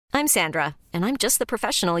I'm Sandra, and I'm just the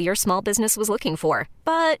professional your small business was looking for.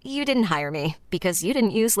 But you didn't hire me because you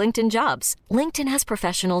didn't use LinkedIn Jobs. LinkedIn has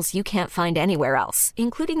professionals you can't find anywhere else,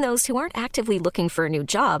 including those who aren't actively looking for a new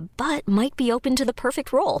job, but might be open to the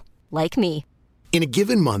perfect role, like me. In a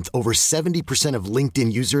given month, over 70% of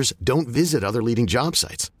LinkedIn users don't visit other leading job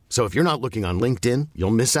sites. So if you're not looking on LinkedIn,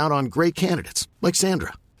 you'll miss out on great candidates like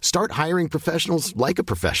Sandra. Start hiring professionals like a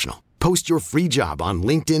professional. Post your free job on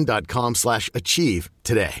linkedin.com/achieve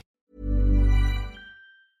today.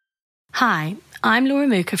 Hi, I'm Laura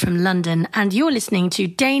Mooker from London, and you're listening to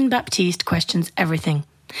Dane Baptiste Questions Everything.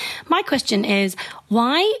 My question is,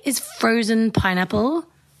 why is frozen pineapple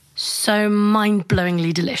so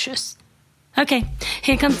mind-blowingly delicious? Okay,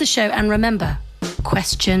 here comes the show, and remember,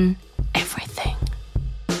 question everything.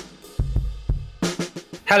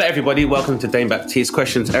 Hello everybody, welcome to Dane Baptiste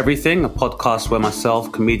Questions Everything, a podcast where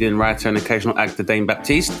myself, comedian, writer and occasional actor Dane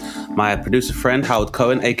Baptiste, my producer friend Howard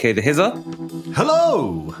Cohen, aka The Hizzer.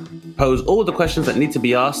 Hello! Pose all the questions that need to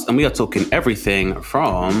be asked, and we are talking everything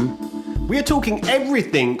from... We are talking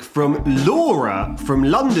everything from Laura from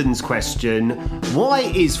London's question, why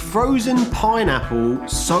is frozen pineapple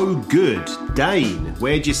so good? Dane,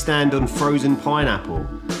 where do you stand on frozen pineapple?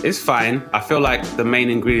 It's fine. I feel like the main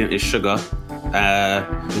ingredient is sugar.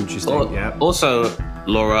 Interesting, yeah. Also,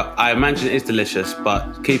 Laura, I imagine it is delicious,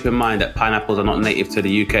 but keep in mind that pineapples are not native to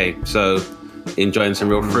the UK, so enjoying some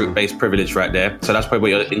real fruit-based privilege right there. So that's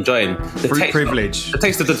probably what you're enjoying. Fruit privilege. The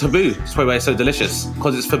taste of the taboo. That's probably why it's so delicious,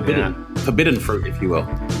 because it's forbidden. Yeah. Forbidden fruit, if you will.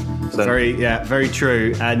 So. Very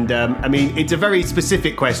true. And I mean, it's a very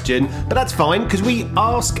specific question, but that's fine because we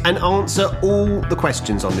ask and answer all the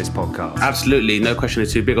questions on this podcast. Absolutely. No question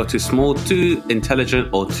is too big or too small, too intelligent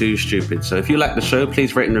or too stupid. So if you like the show,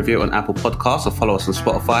 please rate and review it on Apple Podcasts or follow us on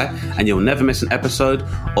Spotify and you'll never miss an episode.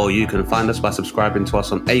 Or you can find us by subscribing to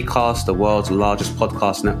us on Acast, the world's largest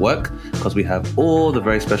podcast network, because we have all the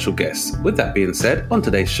very special guests. With that being said, on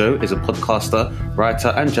today's show is a podcaster,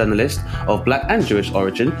 writer and journalist of Black and Jewish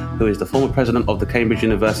origin, who is the former president of the Cambridge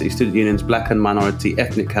University Student Union's Black and Minority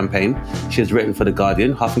Ethnic Campaign. She has written for The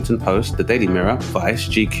Guardian, Huffington Post, The Daily Mirror, Vice,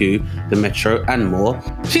 GQ, The Metro, and more.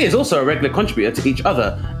 She is also a regular contributor to Each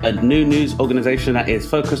Other, a new news organisation that is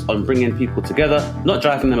focused on bringing people together, not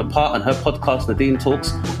driving them apart, and her podcast, Nadine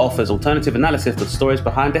Talks, offers alternative analysis of stories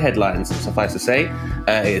behind the headlines. Suffice to say,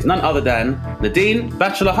 it is none other than Nadine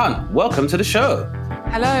Bachelor Hunt. Welcome to the show.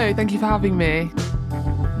 Hello, thank you for having me.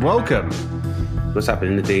 Welcome. What's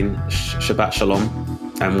happening, Nadine? Shabbat Shalom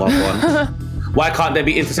and Wagwan. Why can't there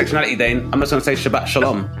be intersectionality, Dane? I'm just going to say Shabbat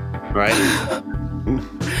Shalom, right?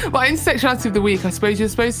 Well, intersectionality of the week, I suppose you're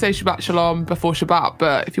supposed to say Shabbat Shalom before Shabbat,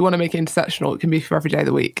 but if you want to make it intersectional, it can be for every day of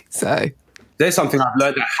the week. So there's something I've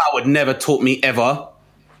learned that Howard never taught me ever.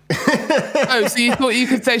 Oh, so you thought you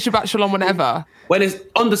could say Shabbat Shalom whenever? When it's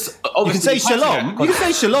on the... You can say Shalom. You can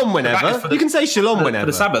say Shalom whenever. You can say Shalom whenever. For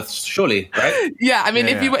the Sabbath, surely, right? Yeah, I mean,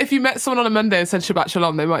 if you met someone on a Monday and said Shabbat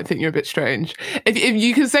Shalom, they might think you're a bit strange. If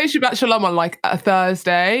you can say Shabbat Shalom on like a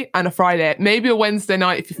Thursday and a Friday, maybe a Wednesday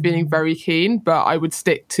night if you're feeling very keen, but I would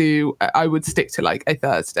stick to like a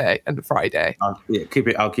Thursday and a Friday.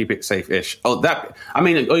 I'll keep it safe-ish.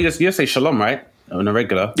 You just say Shalom, right? On a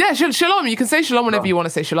regular. Yeah, Shalom. You can say Shalom whenever you want to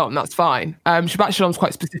say Shalom. That's fine. Shabbat Shalom's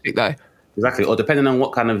quite specific though. Exactly. Or depending on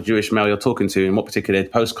what kind of Jewish male you're talking to in what particular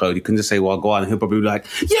postcode, you can just say Wagwan and he'll probably be like,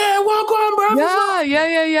 yeah, Wagwan, bro.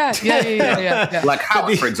 Yeah. Like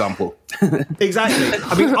Howard, for example. Exactly.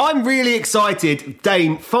 I mean, I'm really excited.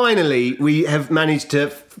 Dane, finally, we have managed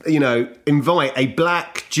to, invite a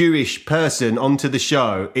black Jewish person onto the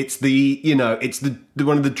show. It's the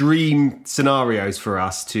one of the dream scenarios for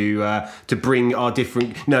us to bring our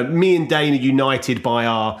different, me and Dane are united by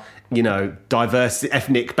our, diverse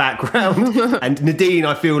ethnic background, and Nadine,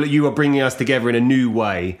 I feel that you are bringing us together in a new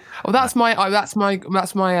way. Well, that's my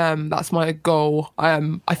goal.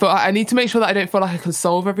 I feel I need to make sure that I don't feel like I can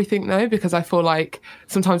solve everything though, because I feel like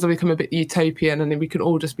sometimes I become a bit utopian, and then we can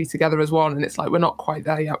all just be together as one, and it's like we're not quite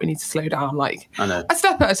there yet. We need to slow down, like I know. A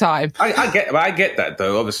step at a time. I get that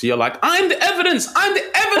though. Obviously, you're like, I'm the evidence.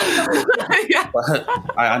 Yeah. But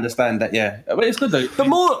I understand that. Yeah, but it's good though. But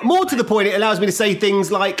more to the point, it allows me to say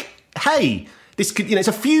things like, hey, this could, it's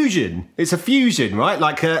a fusion. It's a fusion, right?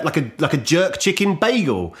 Like a jerk chicken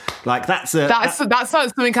bagel. Like that's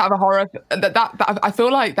something out of a horror. That I feel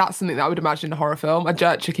like that's something that I would imagine in a horror film. A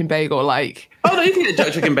jerk chicken bagel, like. Oh no, you can get a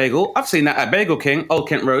jerk chicken bagel. I've seen that at Bagel King, Old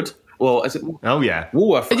Kent Road. Well, is it? Oh yeah,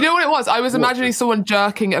 Woolworth. You know what it was? I was imagining someone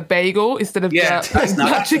jerking a bagel instead of jerk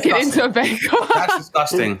chicken into a bagel. That's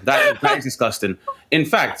disgusting. That is disgusting. In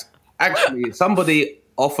fact, actually, somebody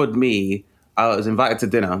offered me. I was invited to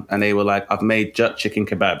dinner and they were like, I've made jerk chicken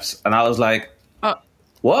kebabs. And I was like,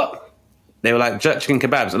 what? They were like jerk chicken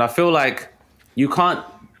kebabs. And I feel like you can't,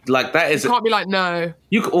 like that is... You can't be like, no.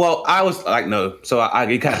 Well, I was like, no. So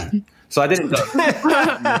you can. So I didn't go.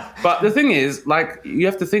 But the thing is, like, you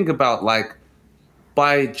have to think about, like,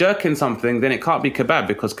 by jerking something, then it can't be kebab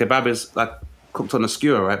because kebab is, like, cooked on a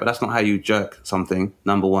skewer, right? But that's not how you jerk something,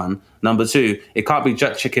 number one. Number two, it can't be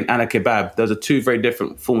jerk chicken and a kebab. Those are two very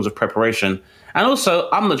different forms of preparation. And also,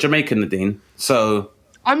 I'm not Jamaican, Nadine, so...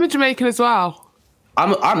 I'm a Jamaican as well.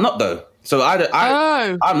 I'm not, though. So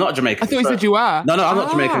I'm not Jamaican. I thought you said you were. No, I'm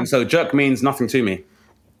not Jamaican, so jerk means nothing to me.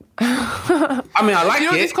 I mean, I like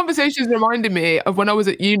it. This conversation is reminding me of when I was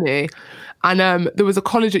at uni, and there was a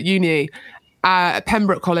college at uni, at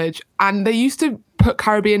Pembroke College, and they used to put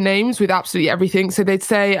Caribbean names with absolutely everything. So they'd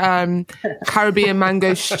say Caribbean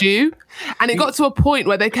mango stew, and it got to a point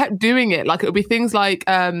where they kept doing it. Like it would be things like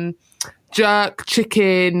jerk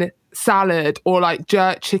chicken salad or like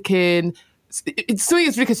jerk chicken. It's something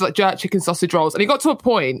as ridiculous like jerk chicken sausage rolls, and it got to a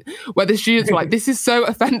point where the students were like, "This is so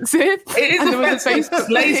offensive." It is offensive. It's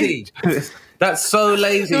lazy. That's so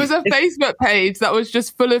lazy. There was a Facebook page that was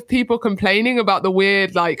just full of people complaining about the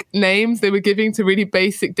weird like names they were giving to really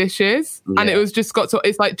basic dishes, and it was just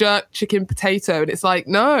it's like jerk chicken potato, and it's like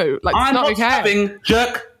no, like it's I'm not okay. having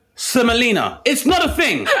jerk semolina. It's not a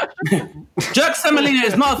thing. Jerk semolina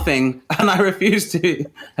is not a thing, and I refuse to.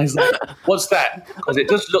 I was like, what's that? Because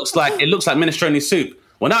it looks like minestrone soup.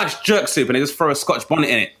 Well, now it's jerk soup, and they just throw a Scotch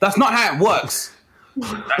bonnet in it. That's not how it works.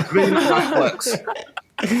 That's really not how it works.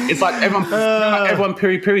 It's like everyone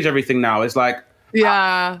piri-piris everything now. It's like,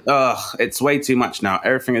 it's way too much now.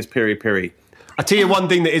 Everything is piri-piri. I tell you one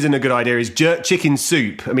thing that isn't a good idea is jerk chicken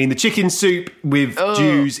soup. I mean, the chicken soup with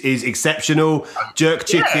Jews is exceptional. Jerk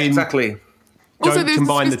chicken... Yeah, exactly. Also, there's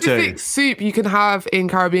a specific soup you can have in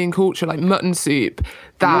Caribbean culture, like mutton soup,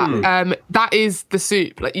 that is the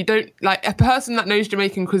soup. Like you don't, like a person that knows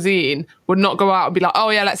Jamaican cuisine would not go out and be like, oh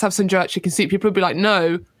yeah, let's have some jerk chicken soup. People would be like,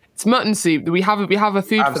 no, it's mutton soup. We have a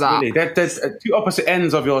food Absolutely. for that. There's two opposite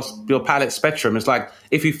ends of your palate spectrum. It's like,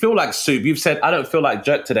 if you feel like soup, you've said, I don't feel like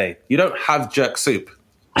jerk today. You don't have jerk soup.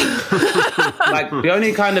 Like the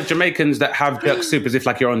only kind of Jamaicans that have jerk soup is if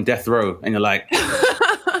like you're on death row and you're like...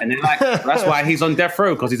 And then like, that's why he's on death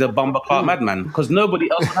row, because he's a bumpercart madman, because nobody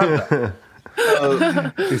else would have that. So,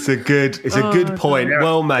 it's a good point.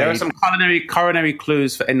 Well made. There are some culinary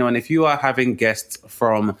clues for anyone. If you are having guests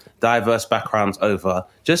from diverse backgrounds over,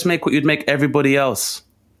 just make what you'd make everybody else.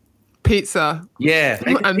 Pizza. Yeah.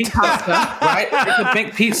 And pasta. Right?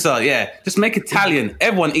 Make pizza, yeah. Just make Italian.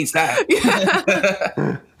 Everyone eats that.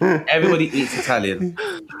 Everybody eats Italian.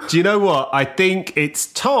 Do you know what? I think it's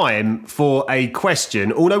time for a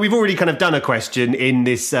question. Although we've already kind of done a question in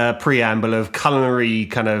this preamble of culinary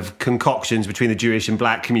kind of concoctions between the Jewish and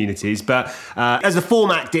black communities. But as the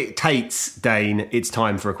format dictates, Dane, it's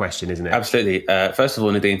time for a question, isn't it? Absolutely. First of all,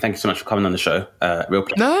 Nadine, thank you so much for coming on the show. Real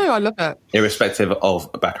pleasure. No, I love it. Irrespective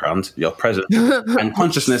of background, your presence and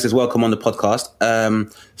consciousness is welcome on the podcast.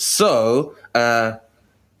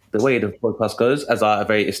 The way the podcast goes, as our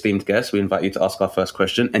very esteemed guest, we invite you to ask our first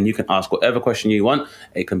question, and you can ask whatever question you want.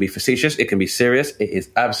 It can be facetious, it can be serious. It is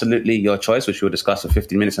absolutely your choice, which we'll discuss for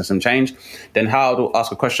 15 minutes and some change. Then Howard will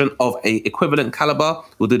ask a question of a equivalent caliber.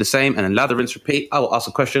 We'll do the same, and then lather, rinse, repeat. I will ask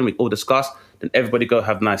a question, we all discuss, then everybody go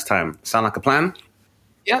have a nice time. Sound like a plan?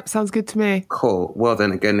 Yep, sounds good to me. Cool. Well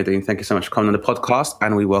then, again, Nadine, thank you so much for coming on the podcast,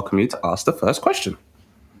 and we welcome you to ask the first question.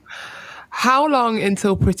 How long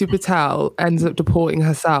until Priti Patel ends up deporting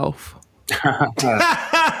herself? Good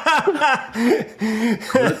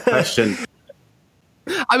question.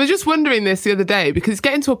 I was just wondering this the other day, because it's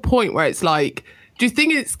getting to a point where it's like, do you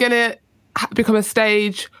think it's going to become a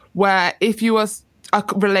stage where if you are a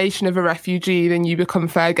relation of a refugee, then you become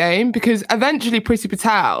fair game? Because eventually Priti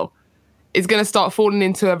Patel is going to start falling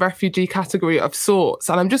into a refugee category of sorts.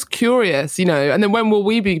 And I'm just curious, and then when will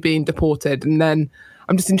we be being deported? And then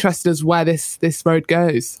I'm just interested as where this road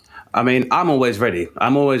goes. I mean, I'm always ready.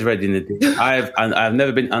 I've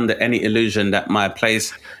never been under any illusion that my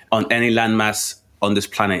place on any landmass on this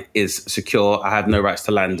planet is secure. I have no rights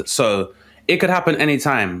to land. So it could happen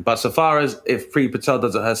anytime. But so far as if Priti Patel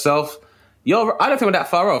does it herself, I don't think we're that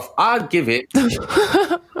far off. I'd give it.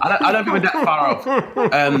 I don't think we're that far off.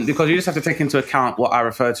 Because you just have to take into account what I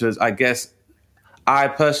refer to as, I guess, I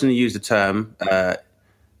personally use the term...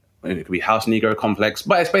 it could be house Negro complex,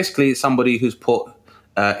 but it's basically somebody who's put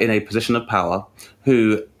in a position of power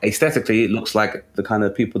who aesthetically looks like the kind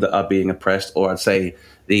of people that are being oppressed, or I'd say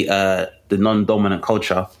the non-dominant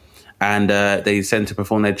culture, and they tend to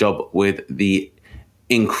perform their job with the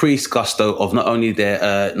increased gusto of not only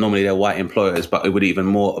their normally their white employers, but with even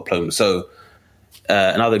more aplomb. So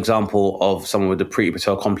another example of someone with the Priti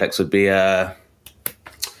Patel complex would be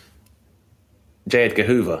J. Edgar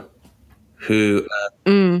Hoover, who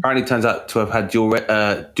apparently turns out to have had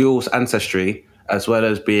dual ancestry as well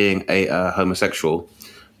as being a homosexual.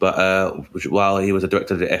 But while he was a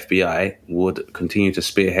director of the FBI, would continue to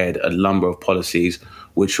spearhead a number of policies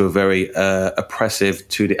which were very oppressive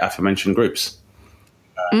to the aforementioned groups.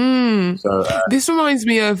 This reminds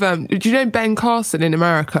me of, do you know Ben Carson in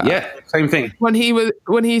America? Yeah, same thing. When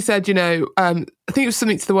he said, I think it was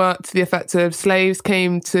something to the effect of slaves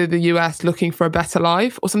came to the US looking for a better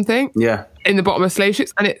life or something. Yeah. In the bottom of slave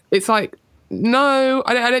ships, and it's like, no,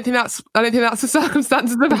 I don't think that's the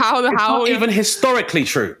circumstances of how it's not even historically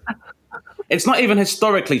true. It's not even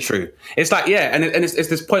historically true. It's like, and it's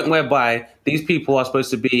this point whereby these people are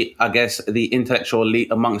supposed to be, I guess, the intellectual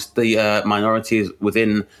elite amongst the minorities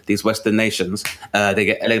within these Western nations. They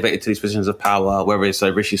get elevated to these positions of power, whether it's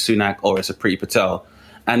a Rishi Sunak or it's a Priti Patel.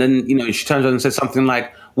 And then, she turns around and says something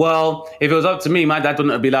like, well, if it was up to me, my dad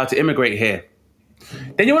wouldn't be allowed to immigrate here.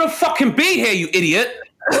 Then you wouldn't fucking be here, you idiot.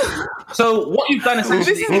 So what you've done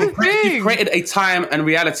essentially is you've created a time and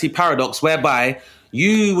reality paradox whereby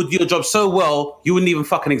you would do your job so well, you wouldn't even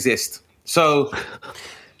fucking exist. So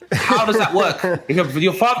how does that work? If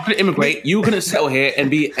your father could immigrate, you couldn't settle here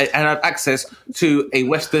and have access to a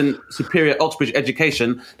Western superior Oxbridge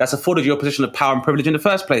education that's afforded you a position of power and privilege in the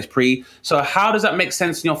first place, So how does that make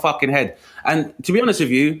sense in your fucking head? And to be honest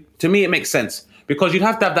with you, to me, it makes sense because you'd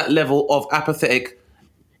have to have that level of apathetic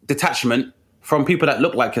detachment from people that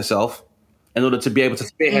look like yourself in order to be able to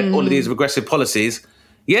spearhead all of these regressive policies.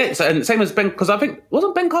 Yeah, and same as Ben, because I think,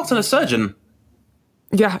 wasn't Ben Carson a surgeon?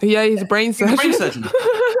 Yeah, he's a brain surgeon. He's a brain surgeon.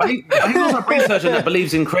 He's also a brain surgeon that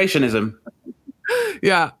believes in creationism.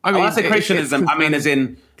 Yeah, I mean... When I say creationism, I mean as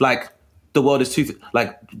in, like, the world is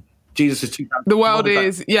Jesus is 2,000... The world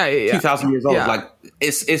is, 2,000 years old. Yeah. Like,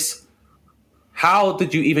 it's... How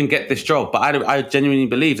did you even get this job? But I genuinely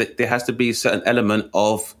believe that there has to be a certain element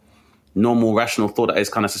of normal, rational thought that is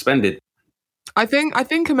kind of suspended. I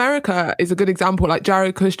think America is a good example, like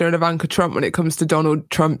Jared Kushner and Ivanka Trump, when it comes to Donald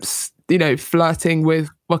Trump's, flirting with,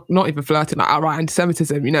 well, not even flirting, like outright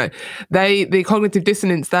anti-Semitism, the cognitive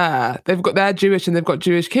dissonance there, they're Jewish and they've got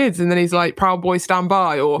Jewish kids. And then he's like, Proud Boys stand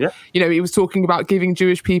by. Or, he was talking about giving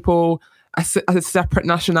Jewish people a separate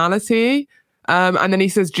nationality. And then he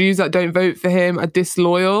says Jews that don't vote for him are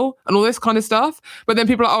disloyal and all this kind of stuff. But then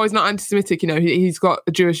people are always not anti-Semitic. He's got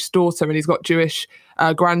a Jewish daughter and he's got Jewish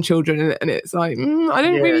grandchildren. And it's like, I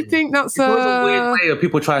don't really think that's a weird way of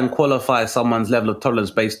people try and qualify someone's level of tolerance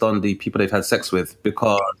based on the people they've had sex with.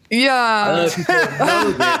 Because I don't know if people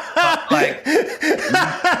know this, but like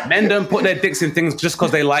men don't put their dicks in things just because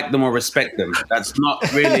they like them or respect them. That's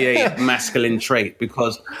not really a masculine trait.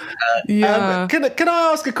 Because can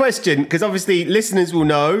I ask a question? Because obviously listeners will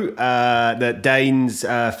know that Dane's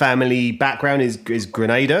family background is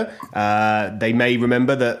Grenada. They may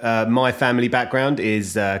remember that my family background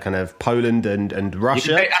is kind of Poland and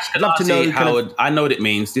Russia. I'd love to know, Howard. I know what it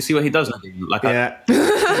means. Do you see what he does?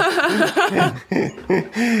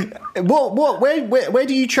 Where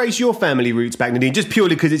do you trace your family roots back, Nadine? Just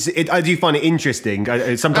purely because I do find it interesting.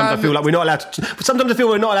 Sometimes I feel like we're not allowed to. Sometimes I feel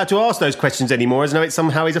we're not allowed to ask those questions anymore, as though it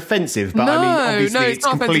somehow is offensive. But obviously it's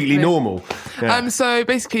completely normal. Yeah. So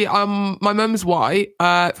basically, my mum's white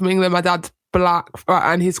from England. My dad's black,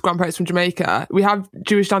 and his grandparents from Jamaica. We have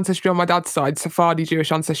Jewish ancestry on my dad's side, Sephardi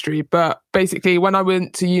Jewish ancestry. But basically, when I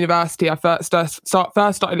went to university, I first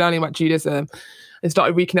started learning about Judaism and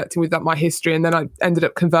started reconnecting with my history, and then I ended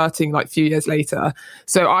up converting like a few years later.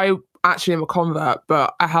 So I actually am a convert,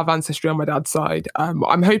 but I have ancestry on my dad's side.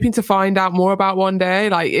 I'm hoping to find out more about one day,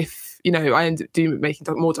 like if I end up making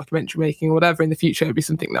more documentary making or whatever in the future, it'd be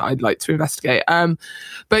something that I'd like to investigate.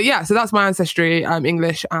 But yeah, so that's my ancestry,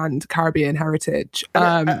 English and Caribbean heritage.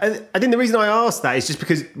 I think the reason I ask that is just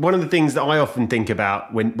because one of the things that I often think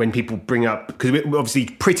about when people bring up, because obviously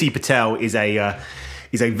Priti Patel is a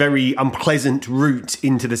very unpleasant route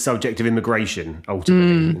into the subject of immigration.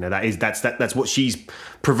 Ultimately, that's what she's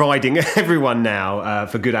providing everyone now,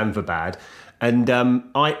 for good and for bad. And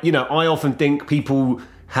I often think people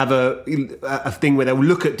have a thing where they'll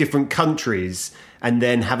look at different countries and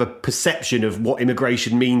then have a perception of what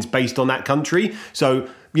immigration means based on that country. So,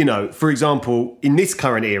 for example, in this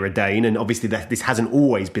current era, Dane, and obviously this hasn't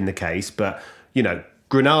always been the case, but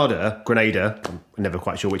Grenada, I'm never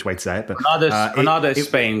quite sure which way to say it, but Grenada is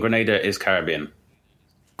Spain, Grenada is Caribbean.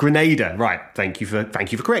 Grenada, right? Thank you for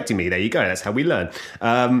correcting me. There you go. That's how we learn.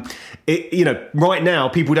 Right now,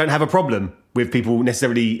 people don't have a problem with people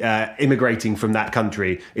necessarily immigrating from that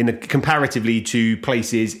country comparatively to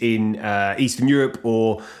places in Eastern Europe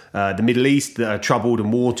or the Middle East that are troubled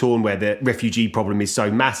and war-torn, where the refugee problem is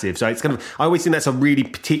so massive. So it's kind of, I always think that's a really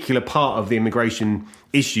particular part of the immigration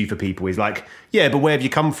issue for people, is like, yeah, but where have you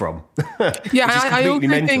come from? Yeah, I also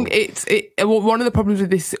think one of the problems with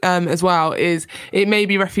this as well is it may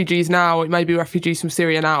be refugees now, it may be refugees from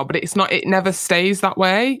Syria now, but it never stays that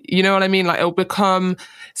way. You know what I mean? Like, it'll become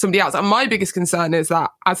somebody else. And my biggest concern is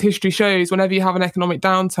that, as history shows, whenever you have an economic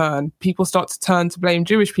downturn, people start to turn to blame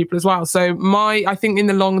Jewish people as well. So I think in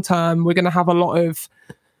the long term, we're going to have a lot of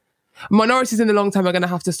minorities in the long term are going to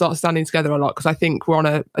have to start standing together a lot, because I think we're on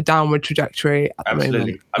a downward trajectory at the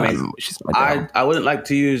moment. I mean, which is I wouldn't like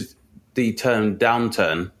to use the term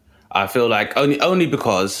downturn. I feel like only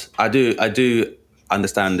because I do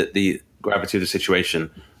understand that the gravity of the situation,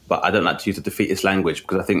 but I don't like to use the defeatist language,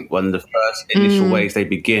 because I think one of the first initial ways they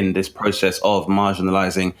begin this process of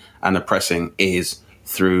marginalising and oppressing is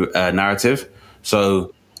through narrative.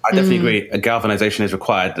 So I definitely agree. A galvanization is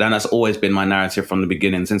required. And that's always been my narrative from the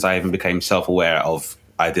beginning, since I even became self-aware of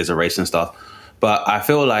ideas of race and stuff. But I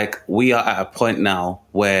feel like we are at a point now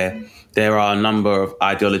where there are a number of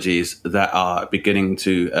ideologies that are beginning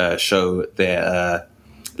to show their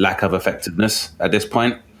lack of effectiveness at this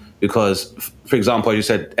point. Because, for example, as you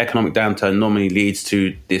said, economic downturn normally leads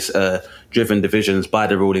to this driven divisions by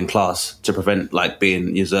the ruling class to prevent like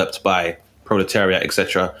being usurped by proletariat,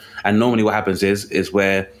 etc. And normally what happens is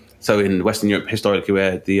where, so in Western Europe historically,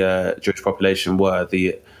 where the Jewish population were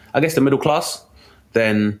the middle class,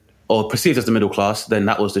 then, or perceived as the middle class, then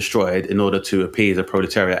that was destroyed in order to appease the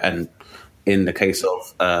proletariat, and in the case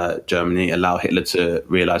of Germany, allow Hitler to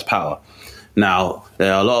realize power. Now,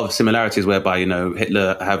 there are a lot of similarities whereby, you know,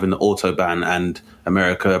 Hitler having the Autobahn and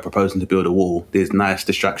America proposing to build a wall. There's nice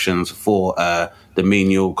distractions for the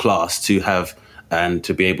menial class to have and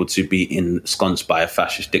to be able to be ensconced by a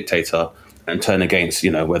fascist dictator and turn against,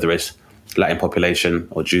 you know, whether it's Latin population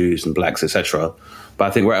or Jews and blacks, etc. But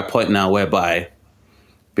I think we're at a point now whereby,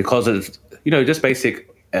 because of, you know, just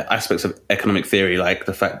basic aspects of economic theory, like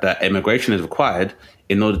the fact that immigration is required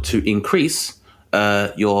in order to increase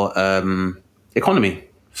your economy.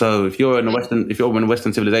 So if you're in a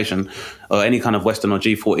Western civilization or any kind of Western or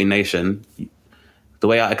G14 nation, the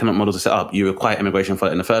way our economic models are set up, you require immigration for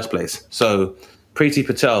it in the first place. So Priti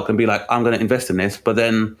Patel can be like, I'm going to invest in this, but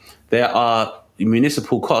then there are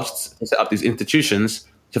municipal costs to set up these institutions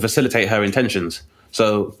to facilitate her intentions.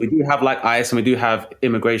 So we do have like ICE, and we do have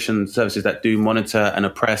immigration services that do monitor and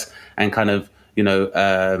oppress and kind of, you know,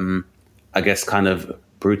 kind of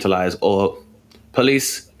brutalize or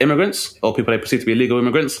police immigrants or people they perceive to be illegal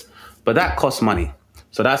immigrants. But that costs money.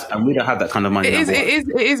 So and we don't have that kind of money. It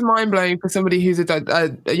is mind blowing for somebody who's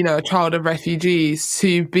a child of refugees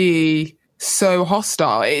to be so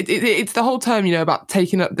hostile. It's the whole term, you know, about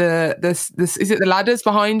taking up the is it the ladders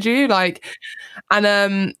behind you, like,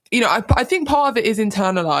 and you know, I think part of it is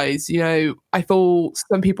internalized. You know, I feel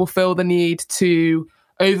some people feel the need to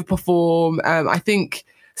overperform. I think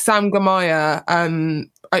Sam Gamaya,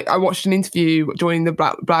 I watched an interview during the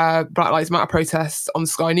Black Lives Matter protests on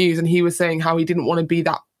Sky News, and he was saying how he didn't want to be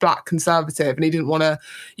that black conservative, and he didn't want to,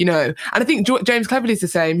 you know, and I think James Cleverly's the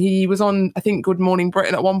same. He was on, I think, Good Morning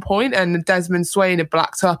Britain at one point, and Desmond Swayne had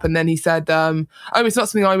blacked up, and then he said, oh, it's not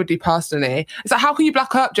something I would do personally. It's like, how can you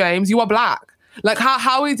black up, James? You are black. Like,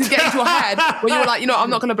 how did it get into your head when you're like, you know, I'm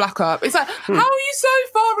not going to black up? It's like, how are you so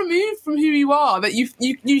far removed from who you are that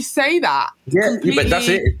you say that? Yeah, but that's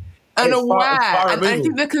it. Unaware, and I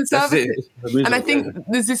think the conservative, and I think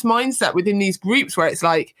there's this mindset within these groups where it's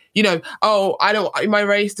like, you know, oh, my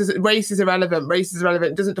race is irrelevant,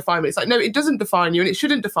 it doesn't define me. It's like, no, it doesn't define you, and it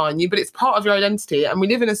shouldn't define you, but it's part of your identity. And we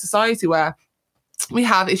live in a society where we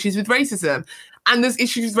have issues with racism, and there's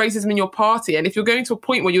issues with racism in your party. And if you're going to a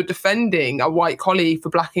point where you're defending a white colleague for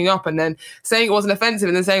blacking up and then saying it wasn't offensive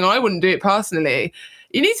and then saying, I wouldn't do it personally,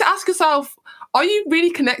 you need to ask yourself, are you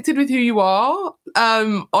really connected with who you are?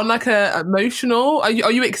 On like a emotional, are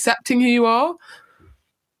you accepting who you are?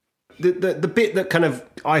 The bit that kind of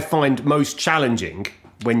I find most challenging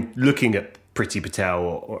when looking at Priti Patel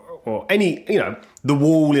or any, you know, the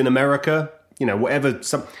wall in America, you know, whatever,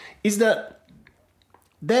 is that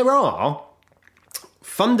there are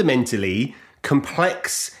fundamentally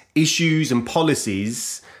complex issues and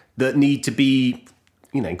policies that need to be,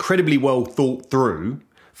 you know, incredibly well thought through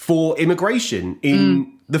for immigration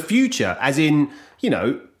in the future, as in, you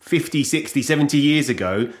know, 50, 60, 70 years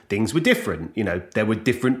ago, things were different. You know, there were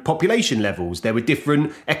different population levels, there were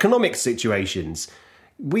different economic situations,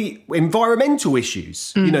 environmental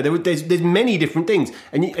issues. You know, there's many different things,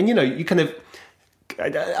 and you know, you kind of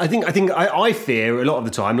I fear a lot of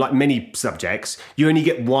the time, like many subjects, you only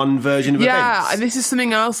get one version of events. Yeah, and this is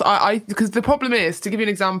something else. Because the problem is, to give you an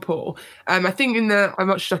example, I think I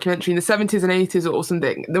watched a documentary in the 70s and 80s or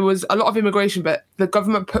something. There was a lot of immigration, but the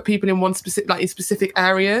government put people in in specific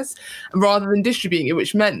areas rather than distributing it,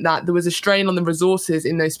 which meant that there was a strain on the resources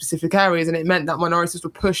in those specific areas, and it meant that minorities were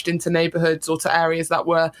pushed into neighbourhoods or to areas that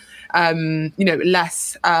were,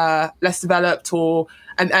 less developed or.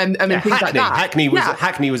 And things like that.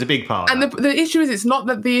 Hackney was a big part. And the issue is, it's not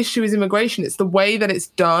that the issue is immigration; it's the way that it's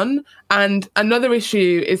done. And another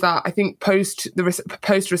issue is that I think post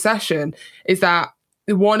recession is that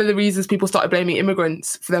one of the reasons people started blaming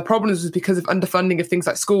immigrants for their problems was because of underfunding of things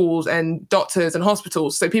like schools and doctors and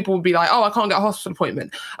hospitals. So people would be like, "Oh, I can't get a hospital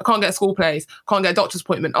appointment. I can't get a school place. I can't get a doctor's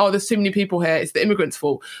appointment. Oh, there's too many people here. It's the immigrants'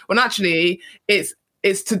 fault." When actually, it's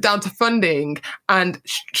down to funding and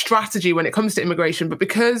strategy when it comes to immigration. But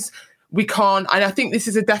because we can't, and I think this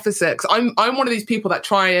is a deficit, because I'm one of these people that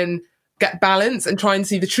try and get balance and try and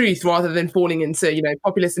see the truth rather than falling into,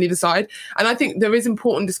 populists on either side. And I think there is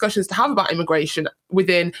important discussions to have about immigration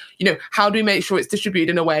within, how do we make sure it's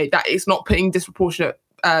distributed in a way that it's not putting disproportionate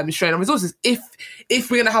strain on resources. If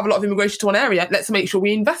we're going to have a lot of immigration to one area, let's make sure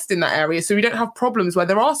we invest in that area so we don't have problems where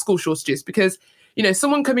there are school shortages. Because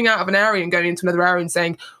someone coming out of an area and going into another area and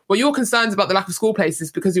saying, well, your concerns about the lack of school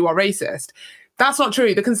places because you are racist. That's not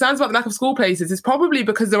true. The concerns about the lack of school places is probably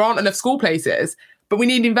because there aren't enough school places, but we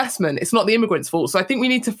need investment. It's not the immigrants' fault. So I think we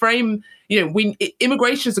need to frame,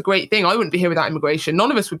 immigration is a great thing. I wouldn't be here without immigration. None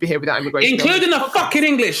of us would be here without immigration. Including the fucking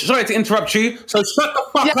English. Sorry to interrupt you. So shut the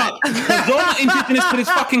fuck up. Because you're not indigenous to this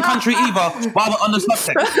fucking country either, while we're on the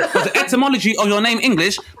subject. Because the etymology of your name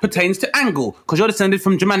English pertains to Angle, because you're descended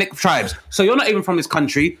from Germanic tribes. So you're not even from this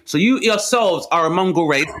country. So you yourselves are a Mongol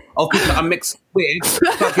race of people that are mixed with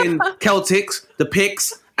fucking Celtics, the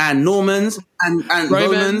Picts, and Normans, and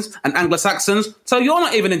Romans, and Anglo-Saxons. So you're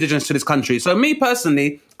not even indigenous to this country. So me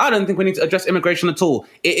personally, I don't think we need to address immigration at all.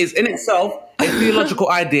 It is in itself a theological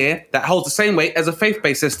idea that holds the same weight as a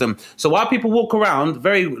faith-based system. So while people walk around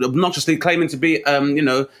very obnoxiously claiming to be,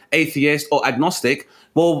 atheist or agnostic,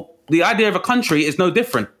 well, the idea of a country is no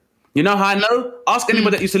different. You know how I know? Ask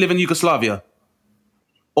anybody that used to live in Yugoslavia.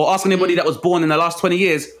 Or ask anybody that was born in the last 20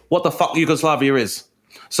 years what the fuck Yugoslavia is.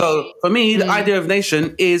 So for me, the idea of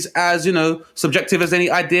nation is as, subjective as any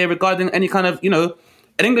idea regarding any kind of,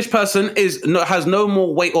 an English person has no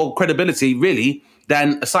more weight or credibility really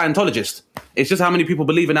than a Scientologist. It's just how many people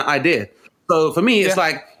believe in that idea. So for me, it's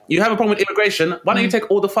like, you have a problem with immigration. Why don't you take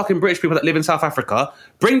all the fucking British people that live in South Africa,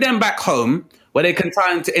 bring them back home where they can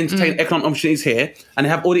try to entertain economic opportunities here, and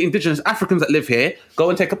have all the indigenous Africans that live here go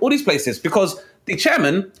and take up all these places. Because the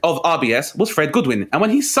chairman of RBS was Fred Goodwin. And when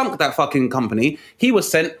he sunk that fucking company, he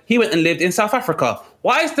went and lived in South Africa.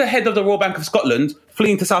 Why is the head of the Royal Bank of Scotland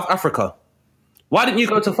fleeing to South Africa? Why didn't you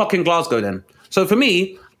go to fucking Glasgow then? So for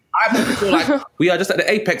me, I feel like we are just at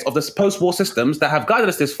the apex of this post-war systems that have guided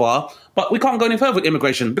us this far, but we can't go any further with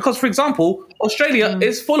immigration. Because, for example, Australia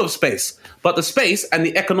is full of space, but the space and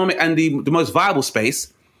the economic and the most viable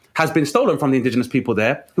space has been stolen from the indigenous people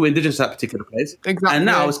there, who are indigenous to that particular place. Exactly. And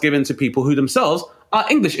now it's given to people who themselves are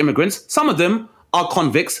English immigrants. Some of them are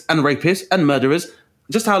convicts and rapists and murderers,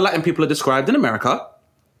 just how Latin people are described in America.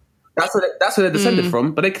 That's where they're descended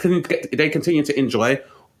from, but they continue to enjoy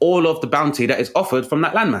all of the bounty that is offered from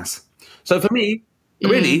that landmass. So for me,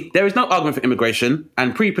 really, there is no argument for immigration,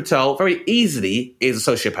 and Priti Patel very easily is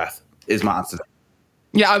a sociopath, is my answer.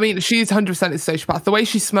 Yeah, I mean, she's 100% a sociopath. The way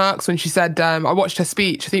she smirks when she said, I watched her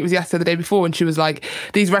speech, I think it was yesterday or the day before, and she was like,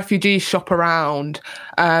 these refugees shop around,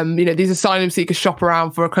 these asylum seekers shop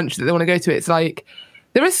around for a country that they want to go to. It's like,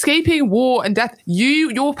 they're escaping war and death.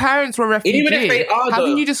 Your parents were refugees. Even if they are, how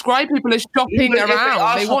can you describe people as shopping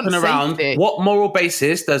around? They want safety. What moral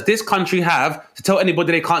basis does this country have to tell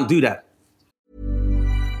anybody they can't do that?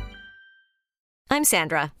 I'm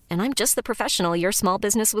Sandra, and I'm just the professional your small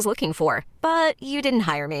business was looking for. But you didn't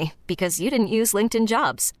hire me because you didn't use LinkedIn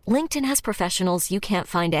Jobs. LinkedIn has professionals you can't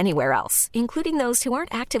find anywhere else, including those who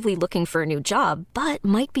aren't actively looking for a new job, but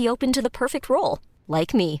might be open to the perfect role,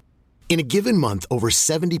 like me. In a given month, over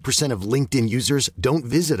 70% of LinkedIn users don't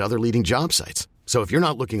visit other leading job sites. So if you're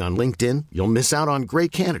not looking on LinkedIn, you'll miss out on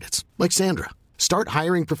great candidates like Sandra. Start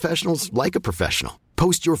hiring professionals like a professional.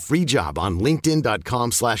 Post your free job on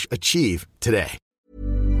linkedin.com/achieve today.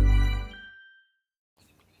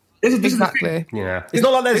 Exactly. Yeah. It's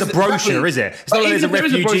not like there's a brochure, is it? It's not like there's a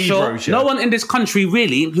refugee brochure. No one in this country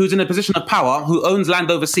really who's in a position of power, who owns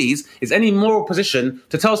land overseas, is any moral position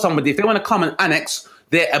to tell somebody if they want to come and annex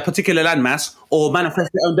a particular landmass or manifest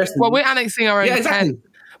their own destiny. Well, we're annexing our own exactly.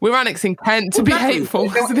 We're annexing Kent to be hateful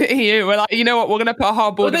to the EU. We're like, you know what? We're going to put a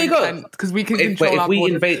hard border in Kent because we can control our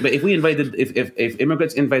border. If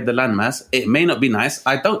immigrants invade the landmass, it may not be nice.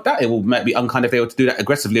 I don't doubt it might be unkind if they were to do that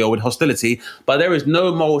aggressively or with hostility. But there is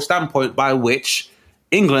no moral standpoint by which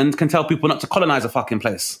England can tell people not to colonize a fucking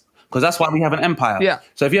place. Because that's why we have an empire. Yeah.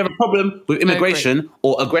 So if you have a problem with immigration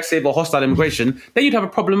or aggressive or hostile immigration, then you'd have a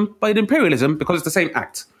problem with imperialism because it's the same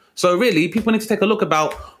act. So really, people need to take a look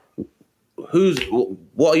about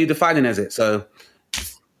what are you defining as it. So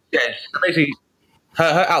yeah, basically,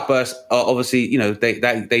 her outbursts are obviously, you know,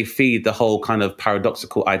 they feed the whole kind of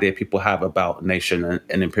paradoxical idea people have about nation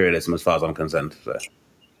and imperialism, as far as I'm concerned. So.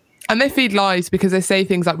 And they feed lies because they say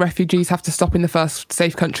things like refugees have to stop in the first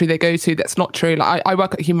safe country they go to. That's not true. Like I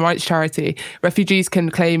work at a human rights charity. Refugees can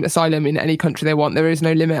claim asylum in any country they want. There is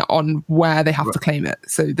no limit on where they have to claim it.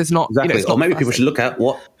 So there's not... Exactly. You know, or maybe people should look at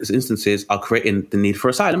what instances are creating the need for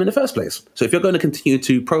asylum in the first place. So if you're going to continue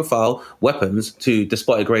to profile weapons to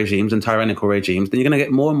despotic regimes and tyrannical regimes, then you're going to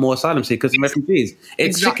get more and more asylum seekers and refugees.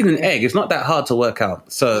 It's chicken and egg. It's not that hard to work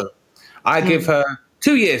out. So I give her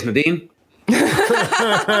 2 years, Nadine.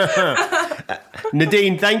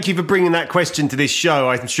 Nadine, thank you for bringing that question to this show.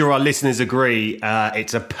 I'm sure our listeners agree.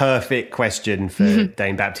 It's a perfect question for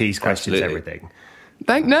Dane Baptiste Questions Everything.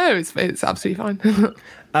 No, it's absolutely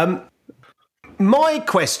fine. My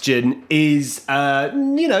question is, not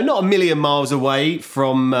a million miles away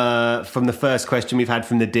from the first question we've had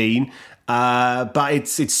from Nadine, but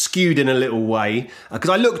it's skewed in a little way because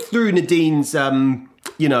I looked through Nadine's kind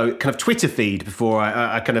of Twitter feed before.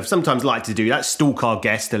 I kind of sometimes like to do that, stalk our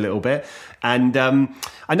guest a little bit. And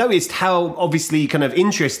I noticed how obviously kind of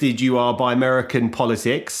interested you are by American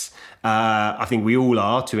politics. I think we all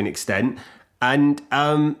are to an extent. And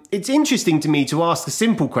it's interesting to me to ask the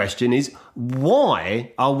simple question is,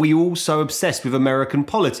 why are we all so obsessed with American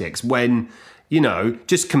politics when,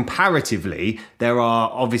 just comparatively, there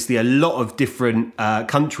are obviously a lot of different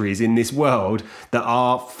countries in this world that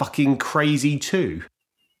are fucking crazy too?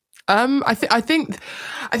 I think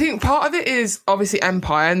part of it is obviously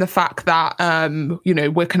empire and the fact that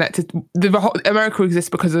we're connected. America exists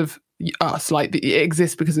because of us, like it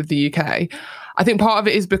exists because of the UK. I think part of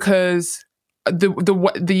it is because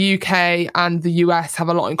the UK and the US have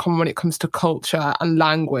a lot in common when it comes to culture and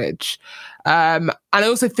language. And I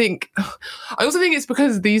also think it's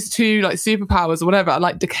because these two like superpowers or whatever are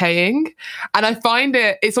like decaying, and I find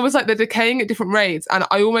it's almost like they're decaying at different rates, and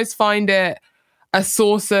I almost find it a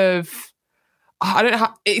source of, I don't know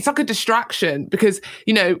how, it's like a distraction because,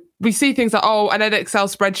 we see things like, oh, I know the Excel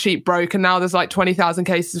spreadsheet broke and now there's like 20,000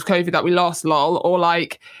 cases of COVID that we lost, lol. Or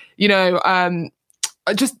like,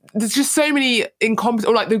 there's just so many incompetent,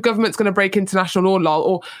 or like the government's going to break international law, lol.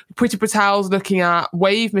 Or Priti Patel's looking at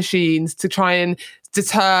wave machines to try and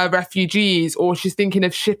deter refugees, or she's thinking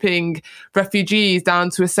of shipping refugees down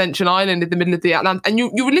to Ascension Island in the middle of the Atlantic. And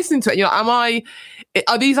you were listening to it and you're like,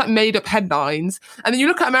 are these like made up headlines? And then you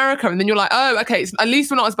look at America and then you're like, oh, okay, at least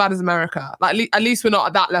we're not as bad as America. Like at least we're not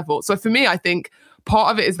at that level. So for me, I think part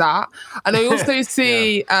of it is that. And I also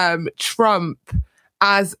see Trump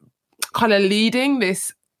as kind of leading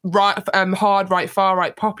this hard right, far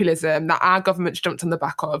right populism that our government's jumped on the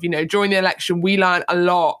back of. During the election, we learned a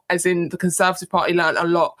lot, as in the Conservative Party learned a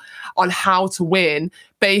lot on how to win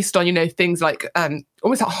based on, things like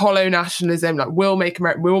almost like hollow nationalism, like we'll make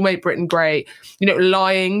Britain great,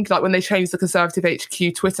 lying, like when they changed the Conservative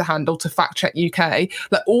HQ Twitter handle to Fact Check UK,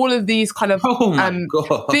 like all of these kind of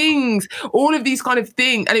things, all of these kind of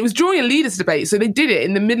things. And it was during a leaders debate. So they did it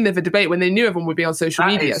in the middle of a debate when they knew everyone would be on social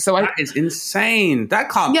media. That is insane. That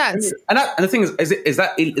can't. Yes. And the thing is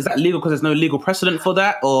that legal because there's no legal precedent for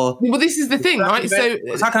that? Or well, this is the thing, right? So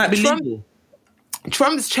how can that be legal?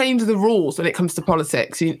 Trump's changed the rules when it comes to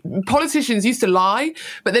politics. Politicians used to lie,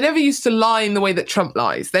 but they never used to lie in the way that Trump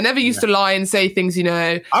lies. They never used to lie and say things,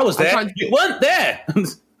 I was there. You weren't there.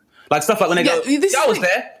 Like stuff like when they go, I was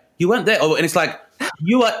there. You weren't there. And it's like,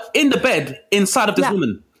 you were in the bed inside of this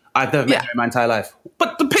woman. I've never met her in my entire life.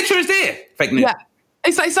 But the picture is there. Fake news. Yeah.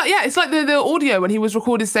 It's like the audio when he was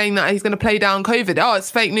recorded saying that he's going to play down COVID. Oh, it's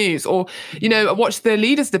fake news. Or, I watched the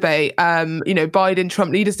leaders debate,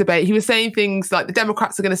 Biden-Trump leaders debate. He was saying things like the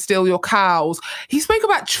Democrats are going to steal your cows. He spoke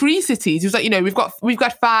about tree cities. He was like, we've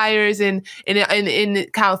got fires in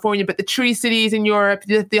California, but the tree cities in Europe,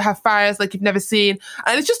 they have fires like you've never seen.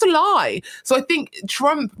 And it's just a lie. So I think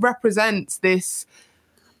Trump represents this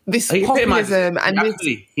populism and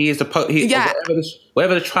he is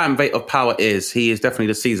whatever the triumvirate of power is, he is definitely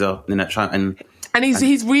the Caesar in that triumph. And And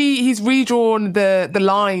he's redrawn the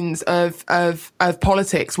lines of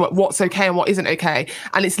politics, what's okay and what isn't okay,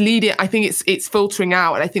 and it's leading. I think it's filtering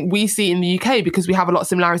out, and I think we see in the UK because we have a lot of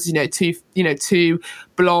similarities. Two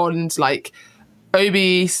blonde, like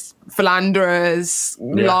obese, philanderers,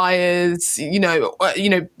 liars.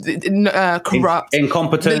 Corrupt,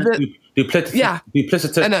 incompetent,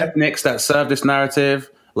 duplicitous ethnics that serve this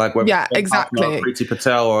narrative, like whether exactly Priti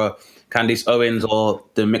Patel or Candice Owens or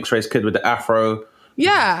the mixed race kid with the afro.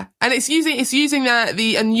 Yeah, and it's using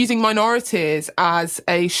using minorities as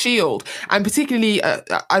a shield, and particularly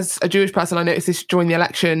as a Jewish person, I noticed this during the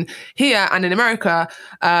election here and in America,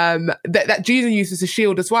 that Jews are used as a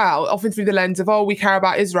shield as well, often through the lens of, we care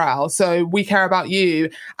about Israel, so we care about you,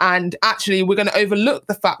 and actually we're going to overlook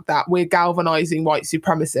the fact that we're galvanizing white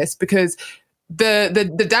supremacists because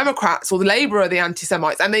the Democrats or the Labour are the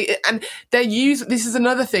anti-Semites, and they use, this is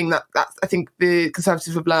another thing that I think the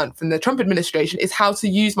Conservatives have learned from the Trump administration, is how to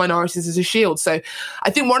use minorities as a shield. So I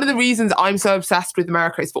think one of the reasons I'm so obsessed with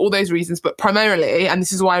America is for all those reasons, but primarily, and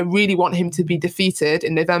this is why I really want him to be defeated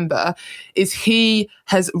in November, is he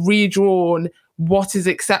has redrawn what is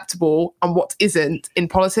acceptable and what isn't in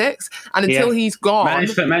politics, and until he's gone, we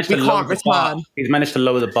can't return. He's managed to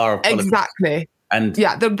lower the bar of politics. Exactly. And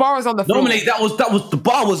the bar was on the floor. Normally, that was the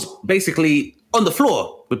bar was basically on the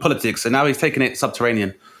floor with politics, and now he's taking it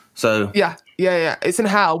subterranean. So yeah, it's in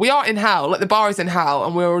hell. We are in hell. Like the bar is in hell,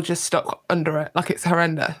 and we're all just stuck under it. Like it's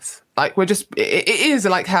horrendous. Like we're just, it is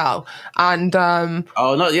like hell. And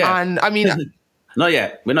not yet. And I mean, not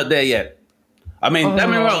yet. We're not there yet. I mean, don't get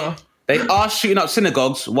me wrong. They are shooting up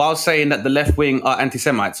synagogues while saying that the left wing are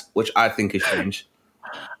anti-Semites, which I think is strange.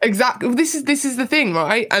 Exactly. This is the thing,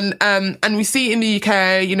 right? And we see in the UK,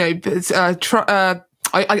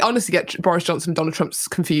 I honestly get Boris Johnson and Donald Trump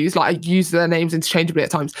confused. Like I use their names interchangeably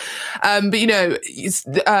at times.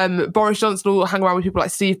 But Boris Johnson will hang around with people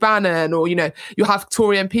like Steve Bannon, or you'll have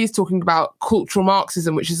Tory MPs talking about cultural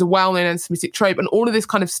Marxism, which is a well-known anti-Semitic trope, and all of this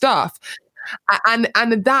kind of stuff. And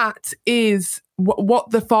that is what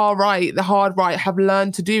the far right, the hard right, have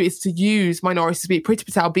learned to do, is to use minorities, be it Priti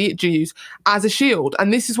Patel, be it Jews, as a shield.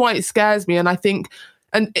 And this is why it scares me. And I think,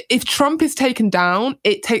 and if Trump is taken down,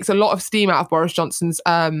 it takes a lot of steam out of Boris Johnson's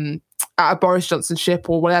ship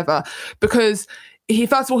or whatever, because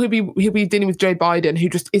first of all he'll be dealing with Joe Biden, who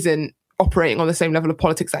just isn't operating on the same level of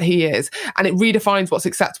politics that he is, and it redefines what's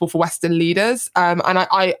acceptable for Western leaders. And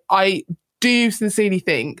I do sincerely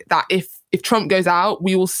think that if Trump goes out,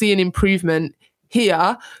 we will see an improvement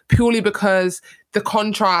here, purely because the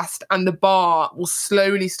contrast and the bar will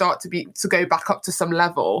slowly start to go back up to some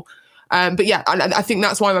level. But yeah, I think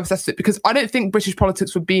that's why I'm obsessed with it, because I don't think British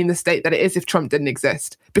politics would be in the state that it is if Trump didn't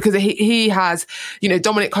exist. Because he has,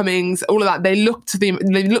 Dominic Cummings, all of that. They look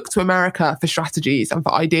to America for strategies and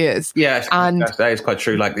for ideas. Yeah, and that is quite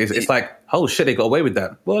true. Like it's like, oh shit, they got away with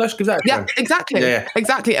that. Well, let's give that a try. Yeah, exactly. Yeah.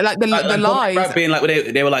 Exactly. Like the lies. Being like,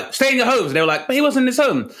 they were like, stay in your homes. And they were like, but he wasn't in his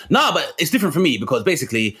home. Nah, but it's different for me because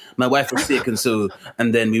basically my wife was sick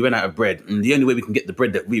and then we ran out of bread. And the only way we can get the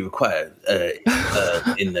bread that we require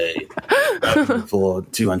for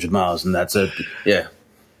 200 miles. And that's yeah.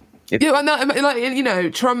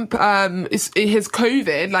 Trump his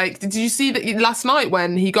COVID. Like, did you see that last night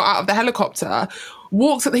when he got out of the helicopter?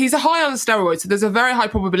 He's a high on steroids, so there's a very high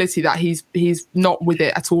probability that he's not with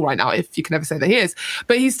it at all right now, if you can ever say that he is.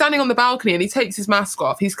 But he's standing on the balcony and he takes his mask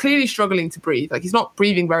off. He's clearly struggling to breathe. Like, he's not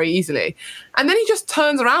breathing very easily. And then he just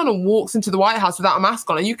turns around and walks into the White House without a mask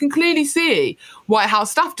on. And you can clearly see White House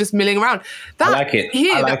staff just milling around. I like it.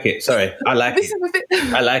 I like it. I like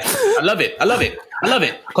it. I love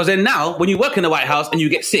it. Because then now, when you work in the White House and you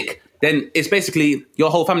get sick, then it's basically your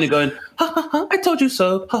whole family going, ha, ha, ha, I told you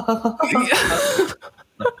so. Ha, ha, ha, ha.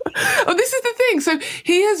 Well, this is the thing. So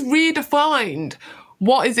he has redefined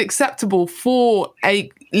what is acceptable for a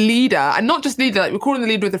leader, and not just leader, like we're calling the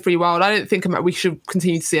leader of the free world. I don't think we should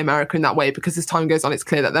continue to see America in that way, because as time goes on, it's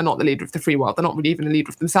clear that they're not the leader of the free world. They're not really even a leader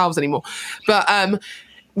of themselves anymore. But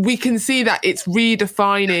we can see that it's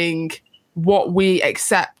redefining what we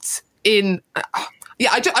accept in...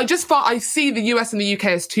 I see the US and the UK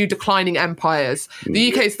as two declining empires.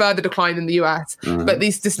 The UK is further declined than the US, but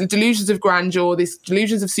these delusions of grandeur, these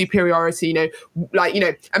delusions of superiority,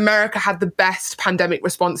 America had the best pandemic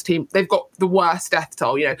response team. They've got the worst death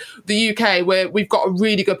toll. The UK, we've got a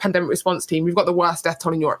really good pandemic response team. We've got the worst death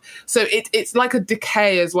toll in Europe. So it's like a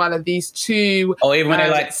decay as well of these two. Oh, even when they're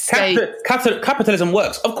like, capitalism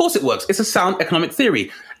works. Of course it works. It's a sound economic theory.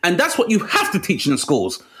 And that's what you have to teach in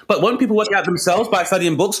schools. But when people work out themselves by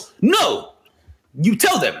studying books, no, you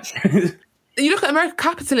tell them. you look at American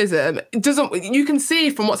capitalism, it doesn't. You can see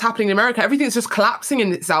from what's happening in America, everything's just collapsing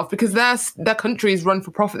in itself because their country is run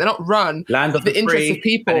for profit. They're not run land of for the interests free, of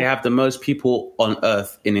people. And they have the most people on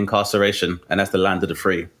earth in incarceration, and that's the land of the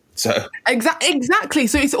free. So exactly.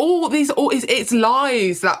 So it's all these. It's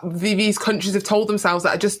lies that these countries have told themselves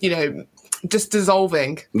that are just just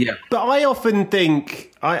dissolving. Yeah. But I often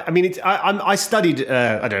think, I studied,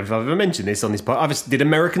 I don't know if I've ever mentioned this on this podcast, I did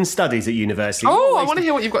American studies at university. Oh, I want to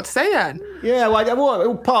hear what you've got to say then. Yeah,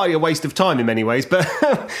 well, partly a waste of time in many ways, but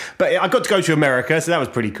I got to go to America, so that was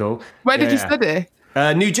pretty cool. Where did you study?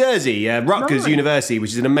 New Jersey, Rutgers University,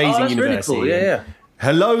 which is an amazing university. Really cool. Yeah.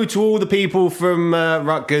 Hello to all the people from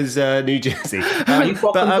Rutgers, New Jersey. How you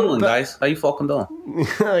fucking doing, guys? How you fucking doing?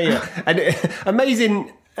 Oh, yeah. And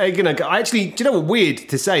amazing. I actually, do you know what, weird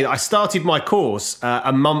to say that I started my course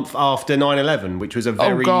a month after 9/11, which was a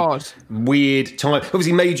very weird time.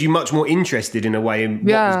 Obviously made you much more interested in a way in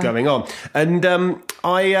what was going on. And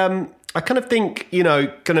I kind of think,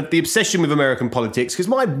 kind of the obsession with American politics, because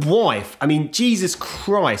my wife, Jesus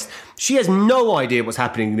Christ, she has no idea what's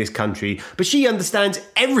happening in this country, but she understands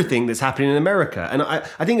everything that's happening in America. And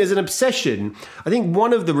I think there's an obsession. I think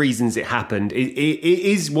one of the reasons it happened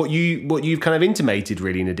is what you've kind of intimated,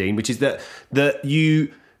 really, Nadine, which is that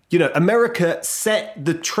America set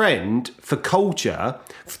the trend for culture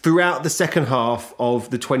throughout the second half of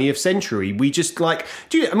the 20th century. We just do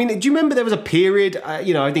you remember there was a period,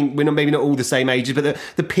 I think we're maybe not all the same ages, but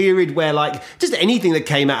the period where just anything that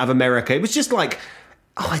came out of America, it was just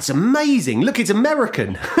oh, it's amazing. Look, it's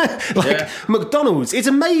American. McDonald's, it's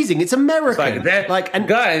amazing. It's American. And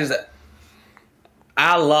guys,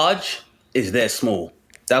 our large is their small.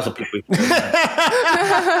 That's what people.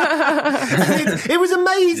 It was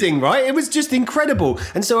amazing, right? It was just incredible,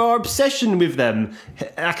 and so our obsession with them,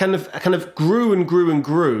 I kind of grew and grew and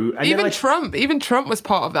grew. And even Trump was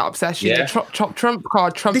part of that obsession. Yeah. The Trump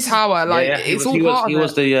card, Trump Tower, it's all part of it. He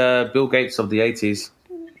was the Bill Gates of the 80s.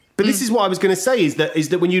 But this is what I was going to say is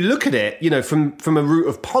that when you look at it, from a root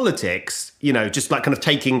of politics, just kind of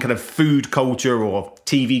taking kind of food culture or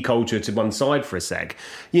TV culture to one side for a sec,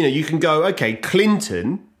 you can go, okay,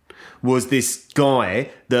 Clinton was this guy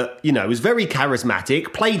that, was very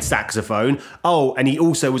charismatic, played saxophone. Oh, and he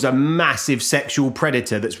also was a massive sexual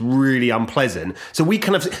predator that's really unpleasant. So we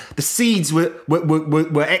kind of, the seeds were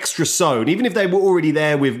extra sown, even if they were already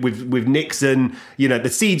there with Nixon. The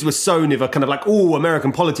seeds were sown of a kind of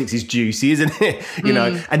American politics is juicy, isn't it?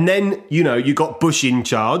 And then, you got Bush in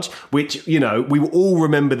charge, which, we will all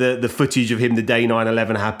remember the footage of him the day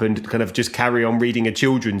 9/11 happened, kind of just carry on reading a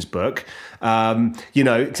children's book. So he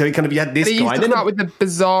kind of, you had this guy. And then out with the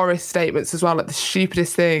bizarrest statements as well, the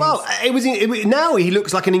stupidest things. Well, now he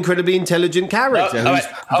looks like an incredibly intelligent character who's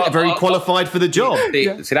very qualified for the job.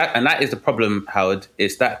 See that, and that is the problem, Howard.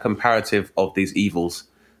 It's that comparative of these evils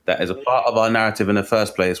that is a part of our narrative in the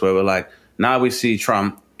first place, where we're now we see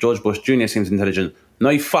Trump, George Bush Jr. seems intelligent. No,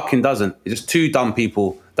 he fucking doesn't. It's just two dumb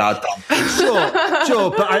people that are dumb. Sure.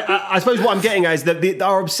 But I suppose what I'm getting at is that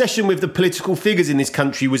our obsession with the political figures in this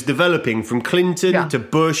country was developing from Clinton to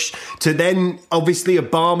Bush to then, obviously,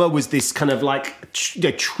 Obama was this kind of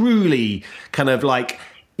truly kind of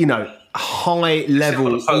high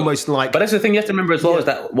level, almost like. But that's the thing you have to remember as well, is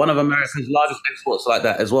that one of America's largest exports like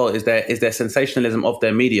that as well is their sensationalism of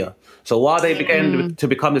their media. So while they began to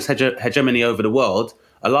become this hegemony over the world,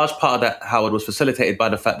 a large part of that, Howard, was facilitated by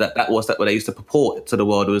the fact that what they used to purport to the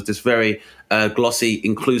world was this very glossy,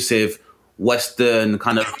 inclusive, Western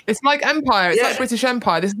kind of. It's like Empire. It's like British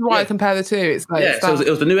Empire. This is why I compare the two. It's so it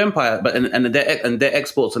was the new empire, but and their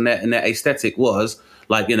exports and their aesthetic was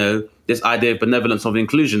this idea of benevolence, of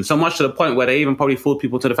inclusion, so much to the point where they even probably fooled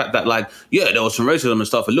people to the fact that there was some racism and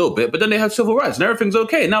stuff a little bit, but then they have civil rights and everything's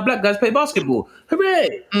okay. Now black guys play basketball.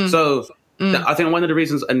 Hooray! So I think one of the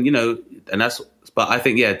reasons, and that's. But I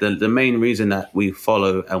think, the main reason that we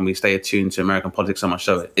follow and we stay attuned to American politics so much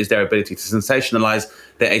so is their ability to sensationalize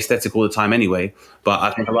their aesthetic all the time anyway. But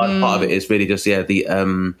I think a large part of it is really just,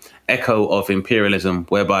 the echo of imperialism,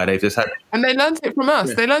 whereby they've just had... And they learned it from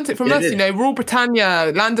us. They learned it from us, Rule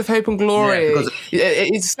Britannia, Land of Hope and Glory.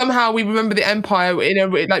 It's somehow we remember the empire,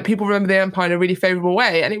 people remember the empire in a really favourable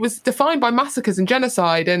way. And it was defined by massacres and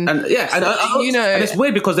genocide. And and it's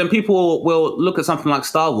weird because then people will look at something like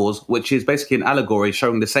Star Wars, which is basically an allegory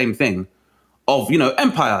showing the same thing of,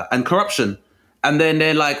 empire and corruption. And then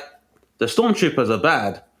they're the stormtroopers are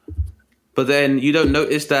bad. But then you don't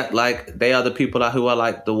notice that they are the people who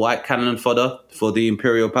are the white cannon fodder for the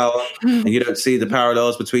imperial power. And you don't see the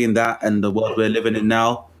parallels between that and the world we're living in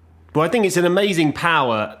now. Well, I think it's an amazing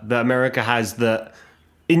power that America has, that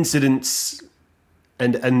incidents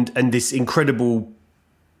and this incredible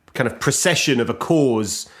kind of procession of a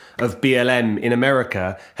cause of BLM in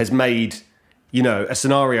America has made, you know, a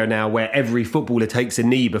scenario now where every footballer takes a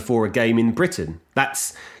knee before a game in Britain.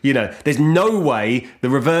 That's, you know, there's no way the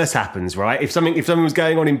reverse happens, right? If something was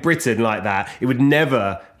going on in Britain like that, it would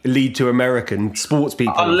never lead to American sports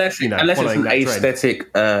people, unless it's an that aesthetic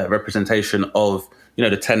representation of, you know,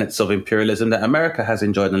 the tenets of imperialism that America has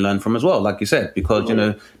enjoyed and learned from as well, like you said, because, you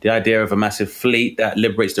know, the idea of a massive fleet that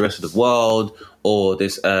liberates the rest of the world, or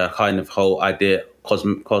this kind of whole idea,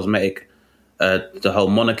 cosmetic, the whole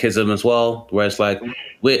monarchism as well, where it's like,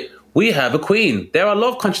 we have a queen. There are a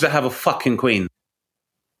lot of countries that have a fucking queen.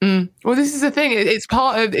 Well, this is the thing. It's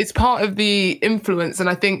part of the influence, and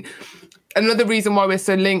I think another reason why we're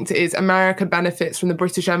so linked is America benefits from the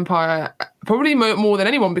British Empire probably more than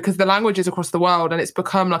anyone, because the languages across the world, and it's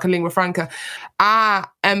become like a lingua franca. Our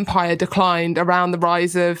empire declined around the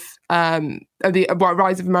rise of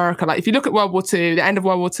America. Like if you look at World War II, the end of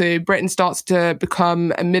World War II, Britain starts to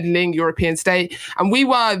become a middling European state, and we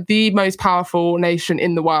were the most powerful nation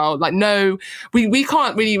in the world. Like, no, we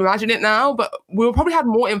can't really imagine it now, but we probably had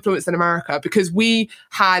more influence than America because we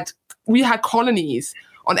had colonies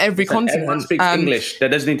on every continent. Everyone speaks English. There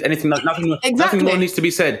doesn't need anything. Nothing more needs to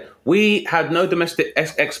be said. We had no domestic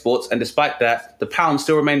exports, and despite that, the pound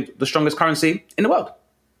still remained the strongest currency in the world.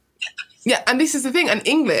 Yeah, and this is the thing. And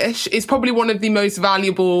English is probably one of the most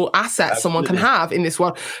valuable assets someone can have in this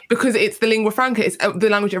world, because it's the lingua franca. It's the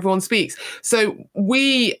language everyone speaks. So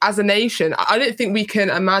we, as a nation, I don't think we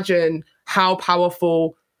can imagine how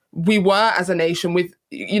powerful we were as a nation with,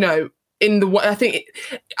 you know, I don't think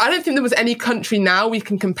there was any country now we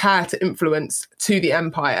can compare to influence to the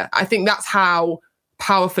empire. I think that's how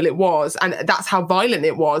powerful it was, and that's how violent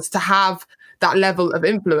it was to have that level of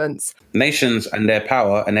influence. Nations and their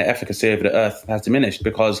power and their efficacy over the earth has diminished,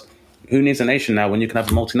 because who needs a nation now when you can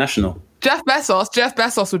have a multinational? Jeff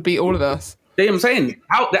Bezos would beat all of us. You know what I'm saying?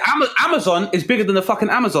 The Amazon is bigger than the fucking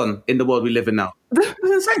Amazon in the world we live in now. That's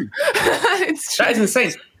insane. That is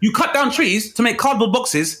insane. You cut down trees to make cardboard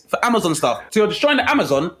boxes for Amazon stuff. So you're destroying the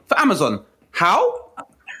Amazon for Amazon. How?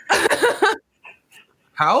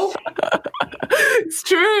 How? It's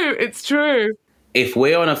true. If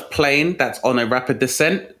we're on a plane that's on a rapid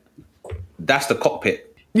descent, that's the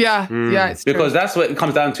cockpit. Yeah, it's true. Because that's what it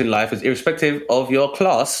comes down to in life, is irrespective of your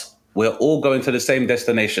class, we're all going to the same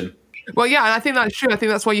destination. Well, yeah, and I think that's true. I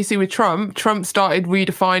think that's why you see with Trump started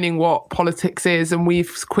redefining what politics is, and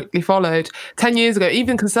we've quickly followed. 10 years ago,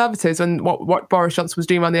 even Conservatives, and what Boris Johnson was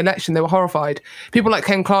doing around the election, they were horrified. People like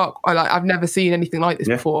Ken Clarke are like, I've never seen anything like this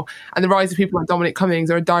before. And the rise of people like Dominic Cummings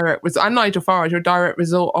are a direct result, and Nigel Farage are a direct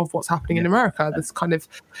result of what's happening in America, this kind of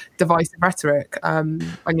divisive rhetoric.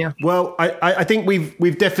 Well, I think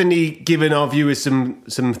we've definitely given our viewers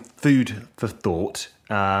some food for thought.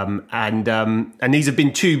 And these have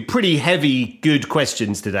been two pretty heavy, good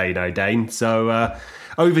questions today, though, Dane. So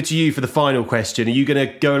over to you for the final question. Are you going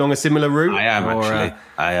to go along a similar route? I am, actually.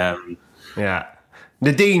 I am. Yeah.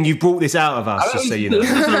 Nadine, you brought this out of us, just so you know.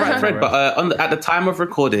 This is the right thread, but at the time of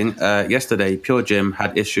recording, yesterday, Pure Gym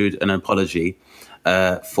had issued an apology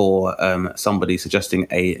for somebody suggesting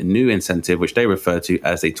a new incentive, which they refer to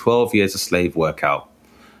as a 12 years a slave workout,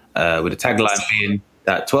 with the tagline being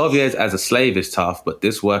that 12 years as a slave is tough, but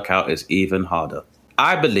this workout is even harder.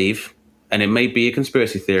 I believe, and it may be a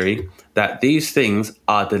conspiracy theory, that these things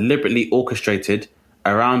are deliberately orchestrated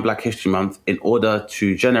around Black History Month in order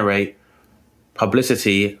to generate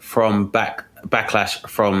publicity from backlash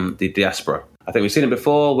from the diaspora. I think we've seen it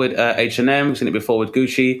before with H&M, we've seen it before with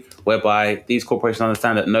Gucci, whereby these corporations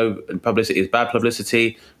understand that no publicity is bad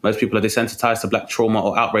publicity. Most people are desensitized to Black trauma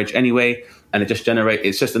or outrage anyway, and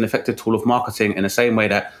it's just an effective tool of marketing, in the same way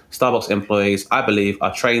that Starbucks employees, I believe,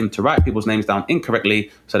 are trained to write people's names down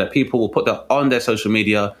incorrectly so that people will put that on their social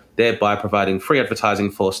media, thereby providing free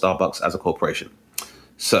advertising for Starbucks as a corporation.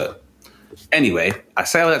 So, anyway, I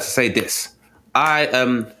say all that to say this.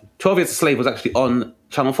 12 Years a Slave was actually on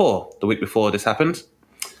Channel 4 the week before this happened.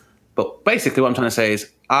 But basically what I'm trying to say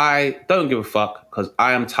is I don't give a fuck, because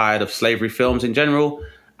I am tired of slavery films in general.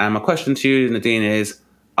 And my question to you, Nadine, is,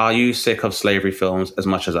 are you sick of slavery films as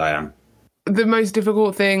much as I am? The most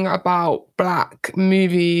difficult thing about Black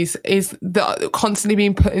movies is that constantly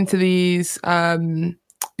being put into these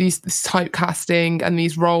typecasting and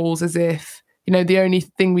these roles as if, you know, the only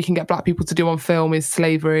thing we can get Black people to do on film is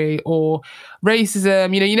slavery or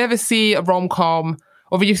racism. You know, you never see a rom-com,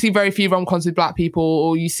 or you see very few rom-coms with Black people,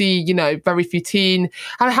 or you see, you know, very few teen.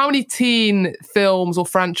 How many teen films or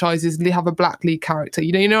franchises have a Black lead character?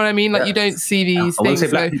 You know what I mean? Like, you don't see these things. I wouldn't say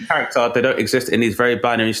Black lead character. They don't exist in these very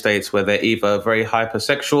binary states where they're either very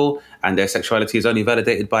hypersexual and their sexuality is only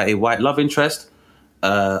validated by a white love interest,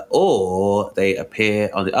 or they appear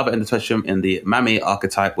on the other end of the spectrum in the mammy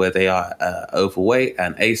archetype, where they are overweight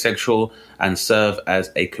and asexual and serve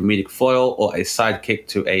as a comedic foil or a sidekick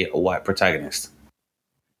to a white protagonist.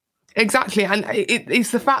 Exactly. And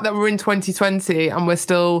it's the fact that we're in 2020 and we're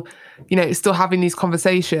still, still having these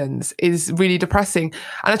conversations is really depressing.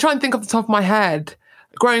 And I try and think off the top of my head,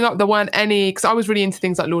 growing up, there weren't any, because I was really into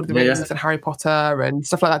things like Lord of the Rings and Harry Potter and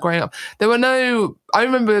stuff like that growing up. I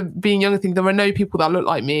remember being younger thinking there were no people that looked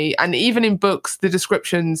like me. And even in books, the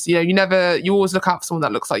descriptions, you always look out for someone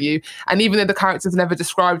that looks like you. And even though the characters never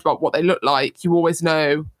described about what they look like, you always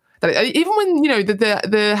know that even when,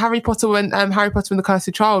 the Harry Potter and the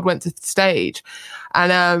Cursed Child went to stage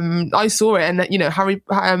and I saw it and,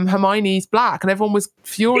 Hermione's black and everyone was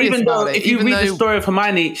furious about it. If you read the story of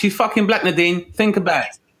Hermione, she's fucking black, Nadine. Think about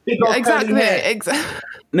it. Exactly.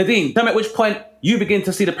 Nadine, tell me at which point you begin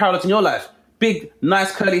to see the parallels in your life. Big,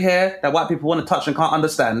 nice curly hair that white people want to touch and can't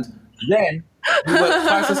understand. Then you work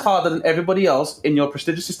twice as harder than everybody else in your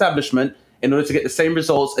prestigious establishment in order to get the same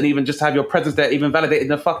results and even just have your presence there even validated in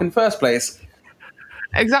the fucking first place.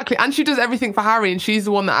 Exactly. And she does everything for Harry, and she's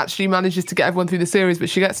the one that actually manages to get everyone through the series, but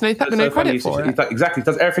she gets no credit for it. Exactly.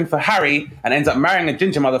 Does everything for Harry and ends up marrying a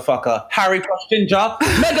ginger motherfucker. Harry plus ginger.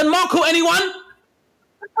 Meghan Markle, anyone?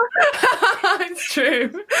 It's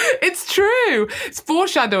true. It's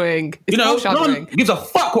foreshadowing. No one gives a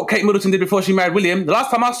fuck what Kate Middleton did before she married William. The last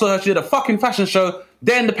time I saw her, she did a fucking fashion show.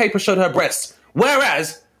 Then the paper showed her breasts.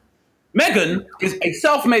 Whereas Meghan is a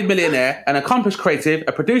self-made millionaire, an accomplished creative,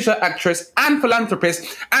 a producer, actress, and philanthropist,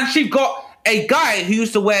 and she got a guy who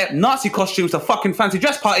used to wear Nazi costumes to fucking fancy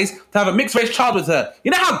dress parties to have a mixed-race child with her.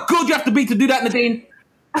 You know how good you have to be to do that, Nadine?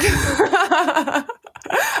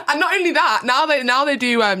 And not only that, now they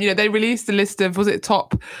do, they released a list of, was it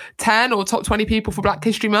top 10 or top 20 people for Black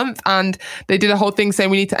History Month? And they did a whole thing saying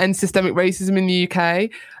we need to end systemic racism in the UK.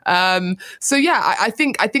 I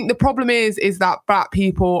think the problem is that Black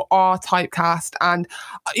people are typecast. And,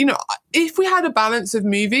 if we had a balance of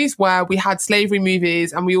movies where we had slavery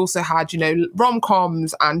movies and we also had,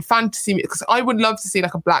 rom-coms and fantasy, because I would love to see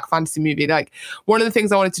like a Black fantasy movie. Like one of the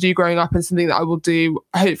things I wanted to do growing up and something that I will do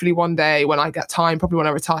hopefully one day when I get time, probably when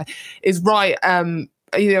I retire, is write a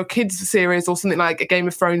kids series or something like a Game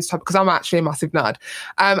of Thrones type, because I'm actually a massive nerd,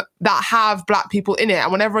 that have Black people in it.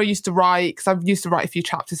 And whenever I used to write, because I used to write a few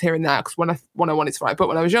chapters here and there, because when I wanted to write a book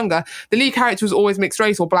when I was younger, the lead character was always mixed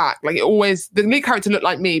race or Black. Like the lead character looked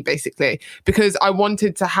like me basically, because I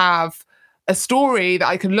wanted to have a story that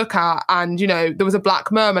I could look at and, there was a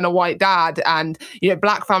Black mum and a white dad and,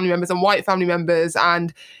 Black family members and white family members.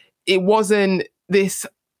 And it wasn't this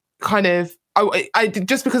kind of, I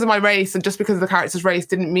just because of my race and just because of the character's race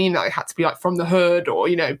didn't mean that I had to be like from the hood or,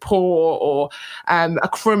 poor or a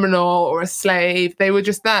criminal or a slave. They were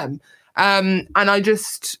just them. And I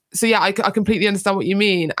completely understand what you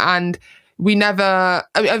mean. And we never,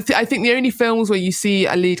 I think the only films where you see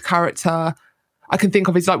a lead character I can think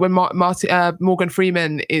of is like when Morgan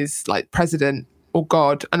Freeman is like president or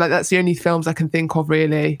God. And that's the only films I can think of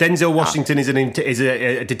really. Denzel Washington is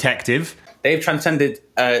a detective. They've transcended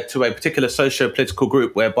to a particular socio-political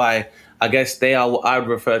group whereby I guess they are what I would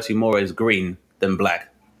refer to more as green than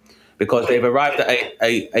Black, because they've arrived at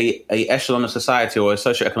a echelon of society or a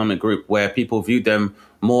socio-economic group where people view them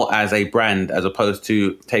more as a brand as opposed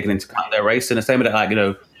to taking into account their race. In the same way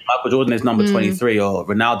that, Michael Jordan is number 23 or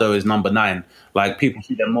Ronaldo is number 9. Like, people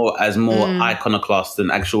see them more as iconoclasts than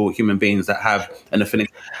actual human beings that have an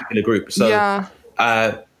affinity to a particular group. So,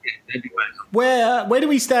 where do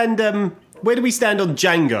we stand? Where do we stand on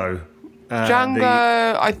Django?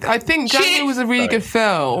 I think Django was a really good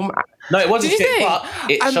film. No, it wasn't shit, but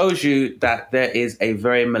it shows you that there is a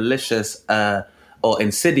very malicious or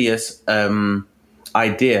insidious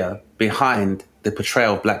idea behind the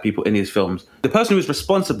portrayal of Black people in these films. The person who is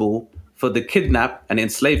responsible for the kidnap and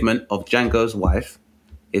enslavement of Django's wife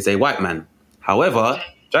is a white man. However,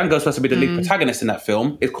 Django's supposed to be the lead protagonist in that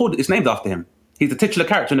film. It's named after him. He's the titular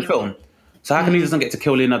character in the film. So how come he doesn't get to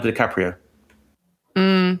kill Leonardo DiCaprio?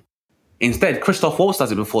 Instead, Christoph Waltz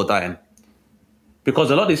does it before dying. Because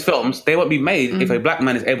a lot of these films, they won't be made if a Black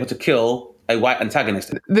man is able to kill a white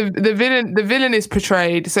antagonist. The villain is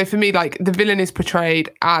portrayed. So for me, like, the villain is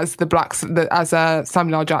portrayed as as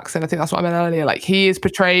Samuel L. Jackson. I think that's what I meant earlier. Like, he is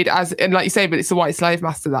portrayed as, and like you say, but it's the white slave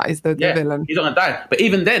master that is the villain. He's not gonna die. But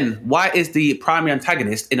even then, why is the primary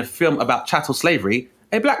antagonist in a film about chattel slavery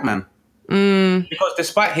a Black man? Because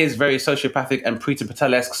despite his very sociopathic and Preta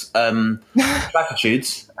Patel-esque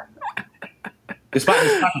platitudes,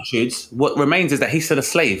 what remains is that he's still a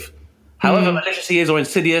slave. However malicious he is, or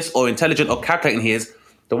insidious, or intelligent, or calculating he is,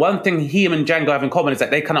 the one thing he and Django have in common is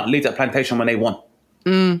that they cannot leave that plantation when they want.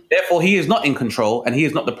 Therefore, he is not in control and he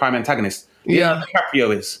is not the prime antagonist. Yeah.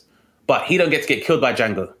 DiCaprio is. But he don't get to get killed by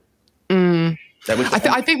Django.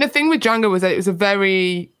 I think the thing with Django was that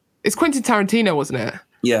it's Quentin Tarantino, wasn't it?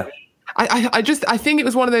 Yeah. I think it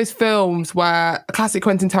was one of those films where a classic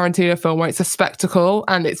Quentin Tarantino film where it's a spectacle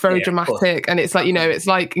and it's very dramatic and it's like, it's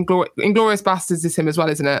like Inglourious Basterds is him as well,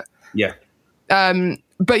 isn't it? Yeah.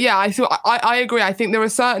 But yeah, I agree. I think there are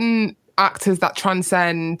certain actors that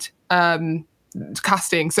transcend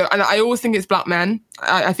casting. So, and I always think it's black men.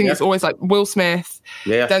 I think it's always like Will Smith,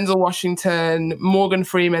 Denzel Washington, Morgan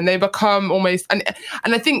Freeman. They become almost, and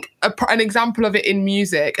I think an example of it in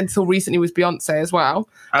music until recently was Beyonce as well.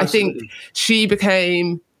 Absolutely. I think she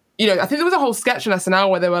became, I think there was a whole sketch on SNL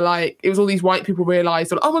where they were like, it was all these white people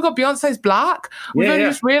realised, oh my God, Beyonce's black. We've only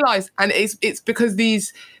just realised. And it's because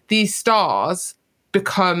these stars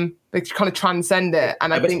become, they kind of transcend it.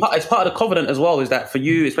 And I think it's part of the covenant as well, is that for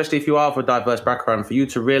you, especially if you are of a diverse background, for you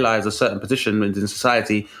to realise a certain position in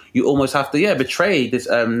society, you almost have to betray this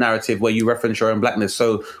narrative where you reference your own blackness.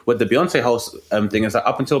 So with the Beyonce whole thing is that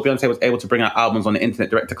up until Beyonce was able to bring out albums on the internet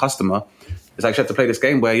direct to customer, it's like she had to play this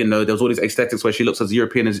game where there was all these aesthetics where she looks as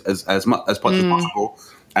European as much as possible,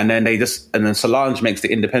 and then Solange makes the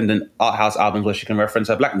independent art house albums where she can reference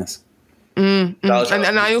her blackness. And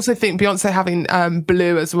I also think Beyonce having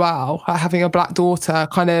Blue as well, having a black daughter,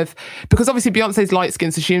 kind of, because obviously Beyonce's light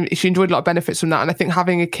skin, so she enjoyed a lot of benefits from that. And I think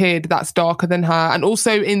having a kid that's darker than her, and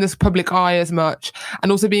also in this public eye as much,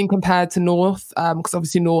 and also being compared to North, because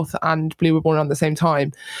obviously North and Blue were born around the same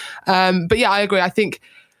time. But yeah, I agree. I think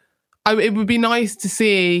it would be nice to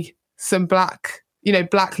see some black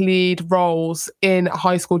lead roles in a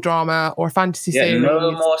high school drama or a fantasy series.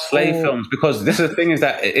 No more slave films, because this is the thing, is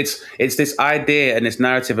that it's this idea and this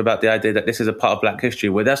narrative about the idea that this is a part of black history,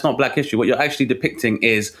 where that's not black history. What you're actually depicting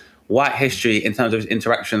is white history in terms of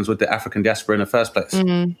interactions with the African diaspora in the first place.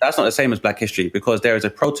 That's not the same as black history, because there is a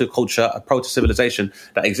proto-culture, a proto-civilization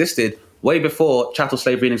that existed way before chattel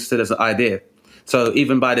slavery existed as an idea. So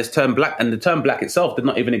even by this term black, and the term black itself did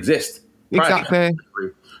not even exist. Exactly.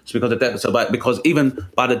 Because even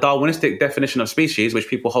by the Darwinistic definition of species, which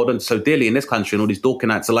people hold on to so dearly in this country, and all these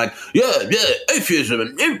Dawkinites are like,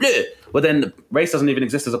 atheism, but then race doesn't even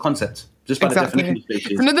exist as a concept, just by the definition of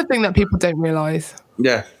species. It's another thing that people don't realise.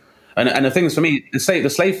 Yeah, and the thing is, for me, the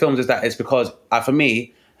slave films is that it's because for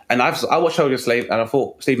me, and I watched Show Your Slave, and I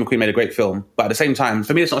thought Steve McQueen made a great film, but at the same time,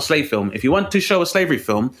 for me, it's not a slave film. If you want to show a slavery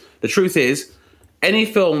film, the truth is, any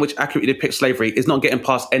film which accurately depicts slavery is not getting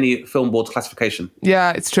past any film board's classification.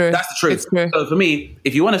 Yeah, it's true. That's the truth. It's true. So for me,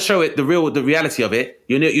 if you want to show it the reality of it,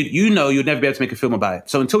 you'd never be able to make a film about it.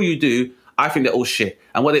 So until you do, I think they're all shit.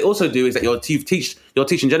 And what they also do is that you're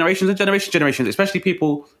teaching generations and generations, especially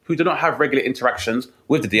people who do not have regular interactions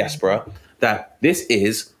with the diaspora, that this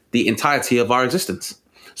is the entirety of our existence.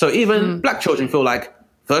 So even black children feel like,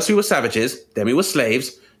 first we were savages, then we were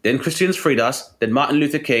slaves, then Christians freed us, then Martin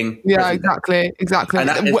Luther King. Yeah, exactly.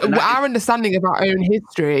 Our understanding of our own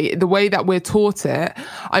history, the way that we're taught it.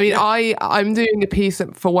 I mean, I'm doing a piece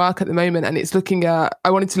for work at the moment, and it's I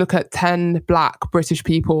wanted to look at 10 black British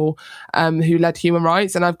people who led human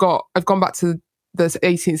rights, and I've gone back to the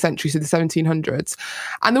 18th century, so the 1700s,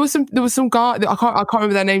 and there was some guy, I can't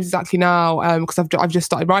remember their names exactly now because I've just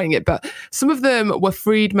started writing it, but some of them were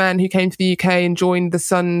freedmen who came to the UK and joined the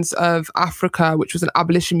Sons of Africa, which was an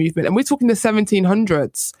abolition movement, and we're talking the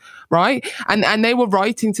 1700s, right? And they were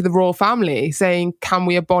writing to the royal family saying, can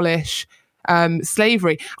we abolish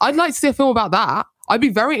slavery? I'd like to see a film about that. I'd be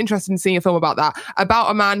very interested in seeing a film about that,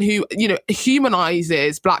 about a man who,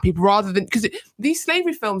 humanizes black people rather than, because these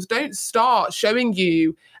slavery films don't start showing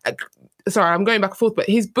you, sorry, I'm going back and forth, but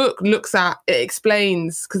his book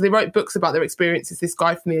explains, because they wrote books about their experiences, this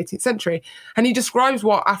guy from the 18th century, and he describes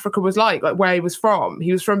what Africa was like where he was from.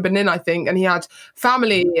 He was from Benin, I think, and he had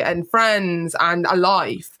family and friends and a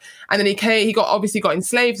life. And then he got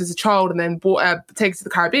enslaved as a child, and then taken to the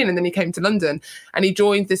Caribbean, and then he came to London, and he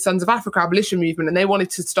joined the Sons of Africa abolition movement, and they wanted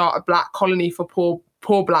to start a black colony for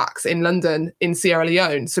poor blacks in London, in Sierra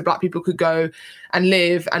Leone, so black people could go and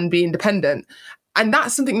live and be independent. And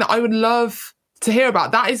that's something that I would love to hear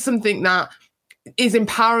about. That is something that is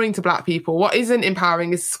empowering to black people. What isn't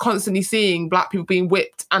empowering is constantly seeing black people being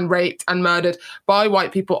whipped and raped and murdered by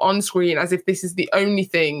white people on screen as if this is the only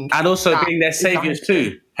thing. And also being their saviors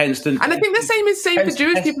too. And I think the same is for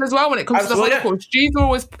Jewish people as well when it comes to the Holocaust. Jews are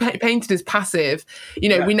always painted as passive. We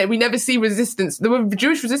never see resistance. There were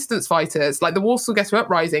Jewish resistance fighters, like the Warsaw Ghetto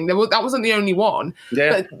Uprising. That wasn't the only one.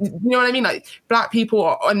 Yeah. But you know what I mean? Like black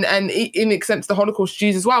people, and in extent to the Holocaust,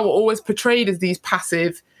 Jews as well, were always portrayed as these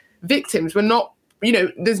passive victims. We're not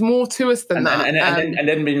there's more to us than that. And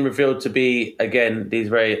then being revealed to be, again, these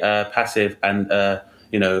very passive and,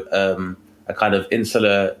 a kind of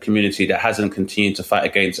insular community that hasn't continued to fight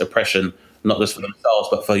against oppression, not just for themselves,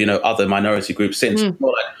 but for, other minority groups since.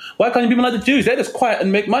 More like, why can't you be more like the Jews? They're just quiet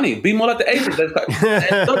and make money. Be more like the Asians. Because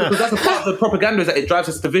that's a part of the propaganda, is that it drives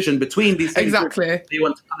this division between these things. Exactly. You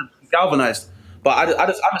want to kind of galvanize. But I'm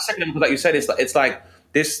a second, because like you said, it's like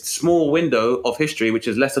this small window of history, which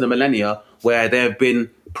is less than a millennia, where there have been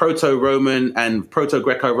proto-Roman and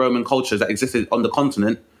proto-Greco-Roman cultures that existed on the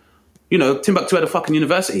continent. Timbuktu had a fucking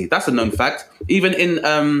university. That's a known fact. Even in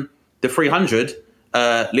the 300,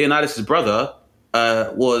 Leonidas' brother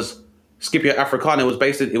was Scipio Africana.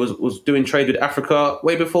 Was doing trade with Africa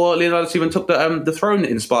way before Leonidas even took the throne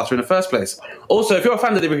in Sparta in the first place. Also, if you're a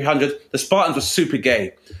fan of the 300, the Spartans were super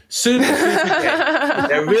gay. Super gay.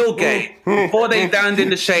 They're real gay. Before they downed in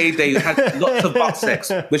the shade, they had lots of butt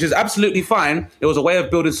sex, which is absolutely fine. It was a way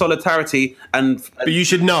of building solidarity but you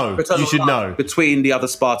should know. You should know. Between the other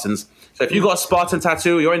Spartans. So if you got a Spartan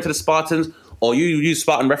tattoo, you're into the Spartans, or you use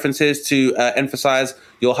Spartan references to emphasize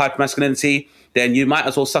your hypermasculinity, then you might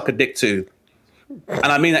as well suck a dick too. And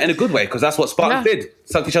I mean that in a good way, because that's what Spartans did.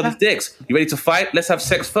 Suck each other's dicks. You ready to fight? Let's have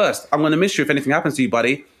sex first. I'm going to miss you if anything happens to you,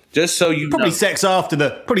 buddy. Just so you probably know. sex after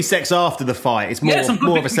the fight. It's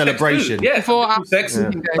more of a celebration. Yeah, before sex,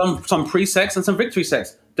 some pre-sex and some victory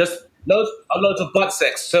sex. Just loads of butt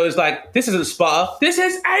sex. So it's like, this isn't Sparta. This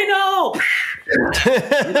is anal.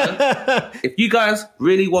 If you guys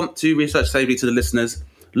really want to research slavery, to the listeners,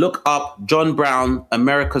 look up John Brown,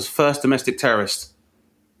 America's first domestic terrorist.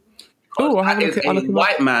 Oh, I is a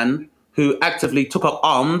white man who actively took up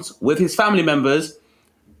arms with his family members,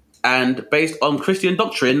 and based on Christian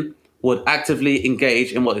doctrine, would actively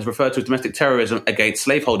engage in what is referred to as domestic terrorism against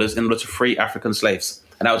slaveholders in order to free African slaves.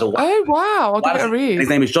 And that was oh wow! I'll give it a read. His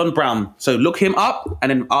name is John Brown. So look him up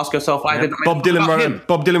and then ask yourself why. Bob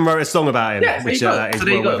Dylan wrote a song about him, which is well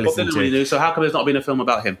worth listening to. Really knew, so how come there's not been a film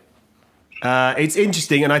about him? It's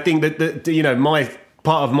interesting, and I think that my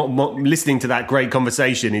part of listening to that great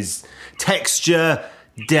conversation is texture,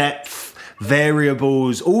 depth,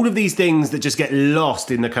 variables, all of these things that just get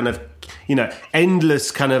lost in the kind of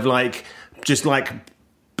endless kind of like just like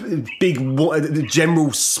big the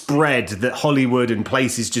general spread that Hollywood and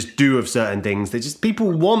places just do of certain things. They just,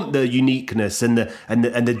 people want the uniqueness and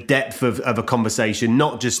the depth of a conversation,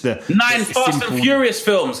 not just the 9 Fast and Furious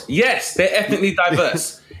films. Yes, they're ethnically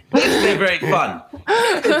diverse. Yes, they're very fun.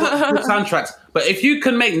 They've got good soundtracks. But if you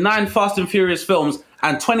can make 9 Fast and Furious films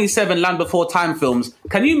and 27 Land Before Time films,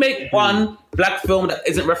 can you make one black film that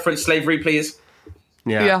isn't referenced slavery, please?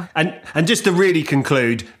 Yeah. And just to really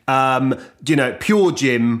conclude, Pure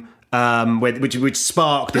Gym, which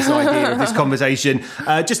sparked this idea of this conversation,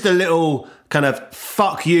 just a little kind of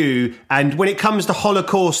fuck you. And when it comes to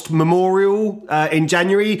Holocaust Memorial in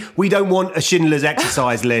January, we don't want a Schindler's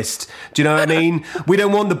exercise list. Do you know what I mean? We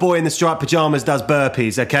don't want the boy in the striped pajamas does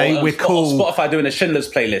burpees, okay? We're cool. Spotify doing a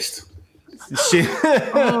Schindler's playlist.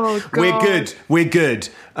 Oh, God. We're good.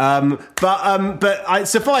 But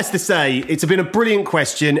suffice to say, it's been a brilliant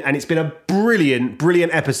question, and it's been a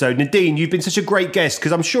brilliant episode. Nadine, you've been such a great guest,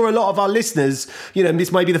 because I'm sure a lot of our listeners,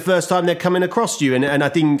 this may be the first time they're coming across you, and I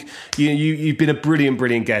think you've been a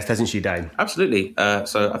brilliant guest, hasn't she, Dane? Absolutely.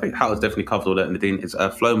 So I think Howard's definitely covered all that. Nadine, it's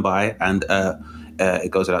flown by, and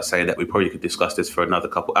it goes without saying that we probably could discuss this for another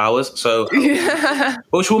couple hours. So,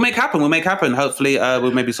 which we'll make happen. Hopefully,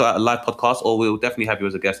 we'll maybe sort out a live podcast, or we'll definitely have you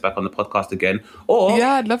as a guest back on the podcast again. Or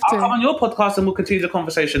I'd love to. I'll come on your podcast and we'll continue the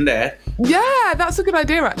conversation there. Yeah, that's a good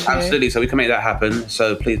idea, actually. Absolutely. So we can make that happen.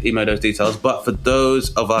 So please email those details. But for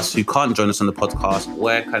those of us who can't join us on the podcast,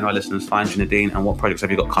 where can our listeners find you, Nadine, and what projects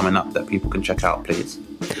have you got coming up that people can check out, please?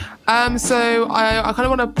 So I kind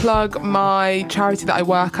of want to plug my charity that I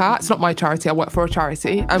work at. It's not my charity. I work for a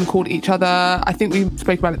charity called Each Other. I think we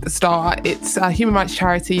spoke about it at the start. It's a human rights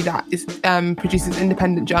charity that is produces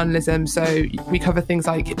independent journalism. So we cover things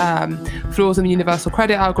like flaws in the universal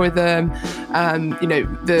credit algorithm,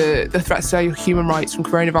 the threats to human rights from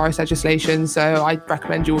coronavirus legislation. So I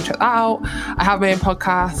recommend you all check that out. I have my own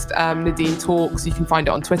podcast, Nadine Talks. You can find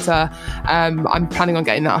it on Twitter. I'm planning on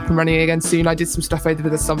getting that up and running again soon. I did some stuff over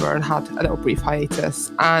the summer and had a little brief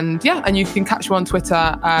hiatus. And you can catch me on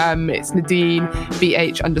Twitter. It's Nadine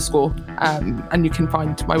BH_, and you can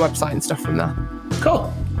find my website and stuff from there.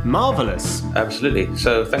 Cool. Marvellous. Absolutely.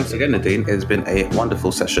 So thanks again, Nadine. It's been a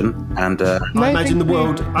wonderful session, and I imagine the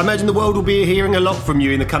world will be hearing a lot from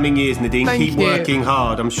you in the coming years, Nadine. Keep working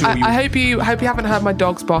hard. I'm sure you. I hope you haven't heard my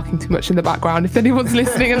dogs barking too much in the background. If anyone's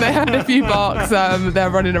listening and they heard a few barks, they're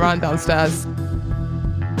running around downstairs.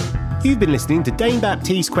 You've been listening to Dane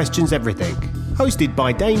Baptiste Questions Everything, hosted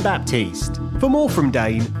by Dane Baptiste. For more from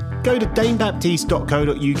Dane, go to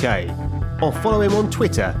danebaptiste.co.uk or follow him on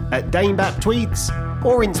Twitter at DaneBapTweets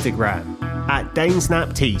or Instagram at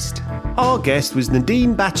DaneSnapTeast. Our guest was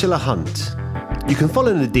Nadine Batchelor Hunt. You can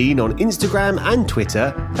follow Nadine on Instagram and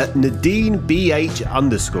Twitter at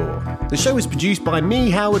NadineBH_. The show is produced by me,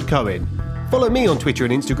 Howard Cohen. Follow me on Twitter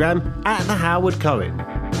and Instagram at The Howard Cohen.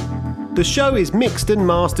 The show is mixed and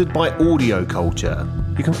mastered by Audio Culture.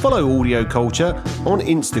 You can follow Audio Culture on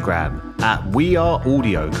Instagram at We Are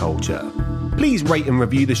Audio Culture. Please rate and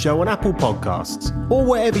review the show on Apple Podcasts or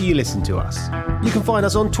wherever you listen to us. You can find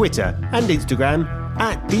us on Twitter and Instagram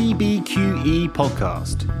at DBQE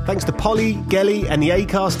Podcast. Thanks to Polly, Gelly and the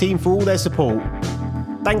Acast team for all their support.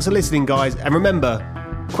 Thanks for listening, guys, and remember,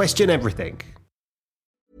 question everything.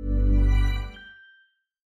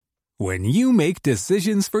 When you make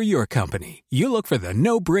decisions for your company, you look for the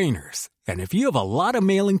no-brainers. And if you have a lot of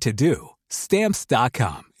mailing to do,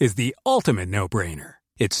 Stamps.com is the ultimate no-brainer.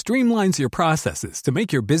 It streamlines your processes to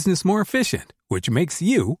make your business more efficient, which makes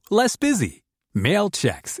you less busy. Mail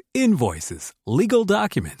checks, invoices, legal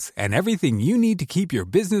documents, and everything you need to keep your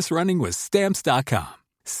business running with Stamps.com.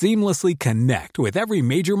 Seamlessly connect with every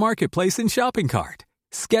major marketplace and shopping cart.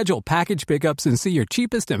 Schedule package pickups and see your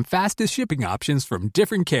cheapest and fastest shipping options from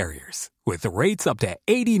different carriers, with rates up to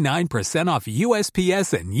 89% off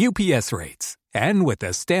USPS and UPS rates. And with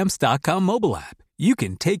the Stamps.com mobile app, you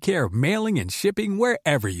can take care of mailing and shipping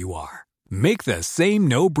wherever you are. Make the same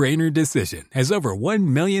no-brainer decision as over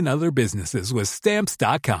 1 million other businesses with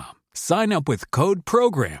Stamps.com. Sign up with code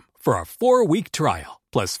PROGRAM for a 4-week trial,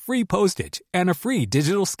 plus free postage and a free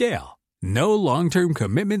digital scale. No long-term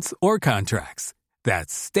commitments or contracts.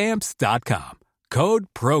 That's Stamps.com. Code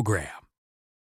PROGRAM.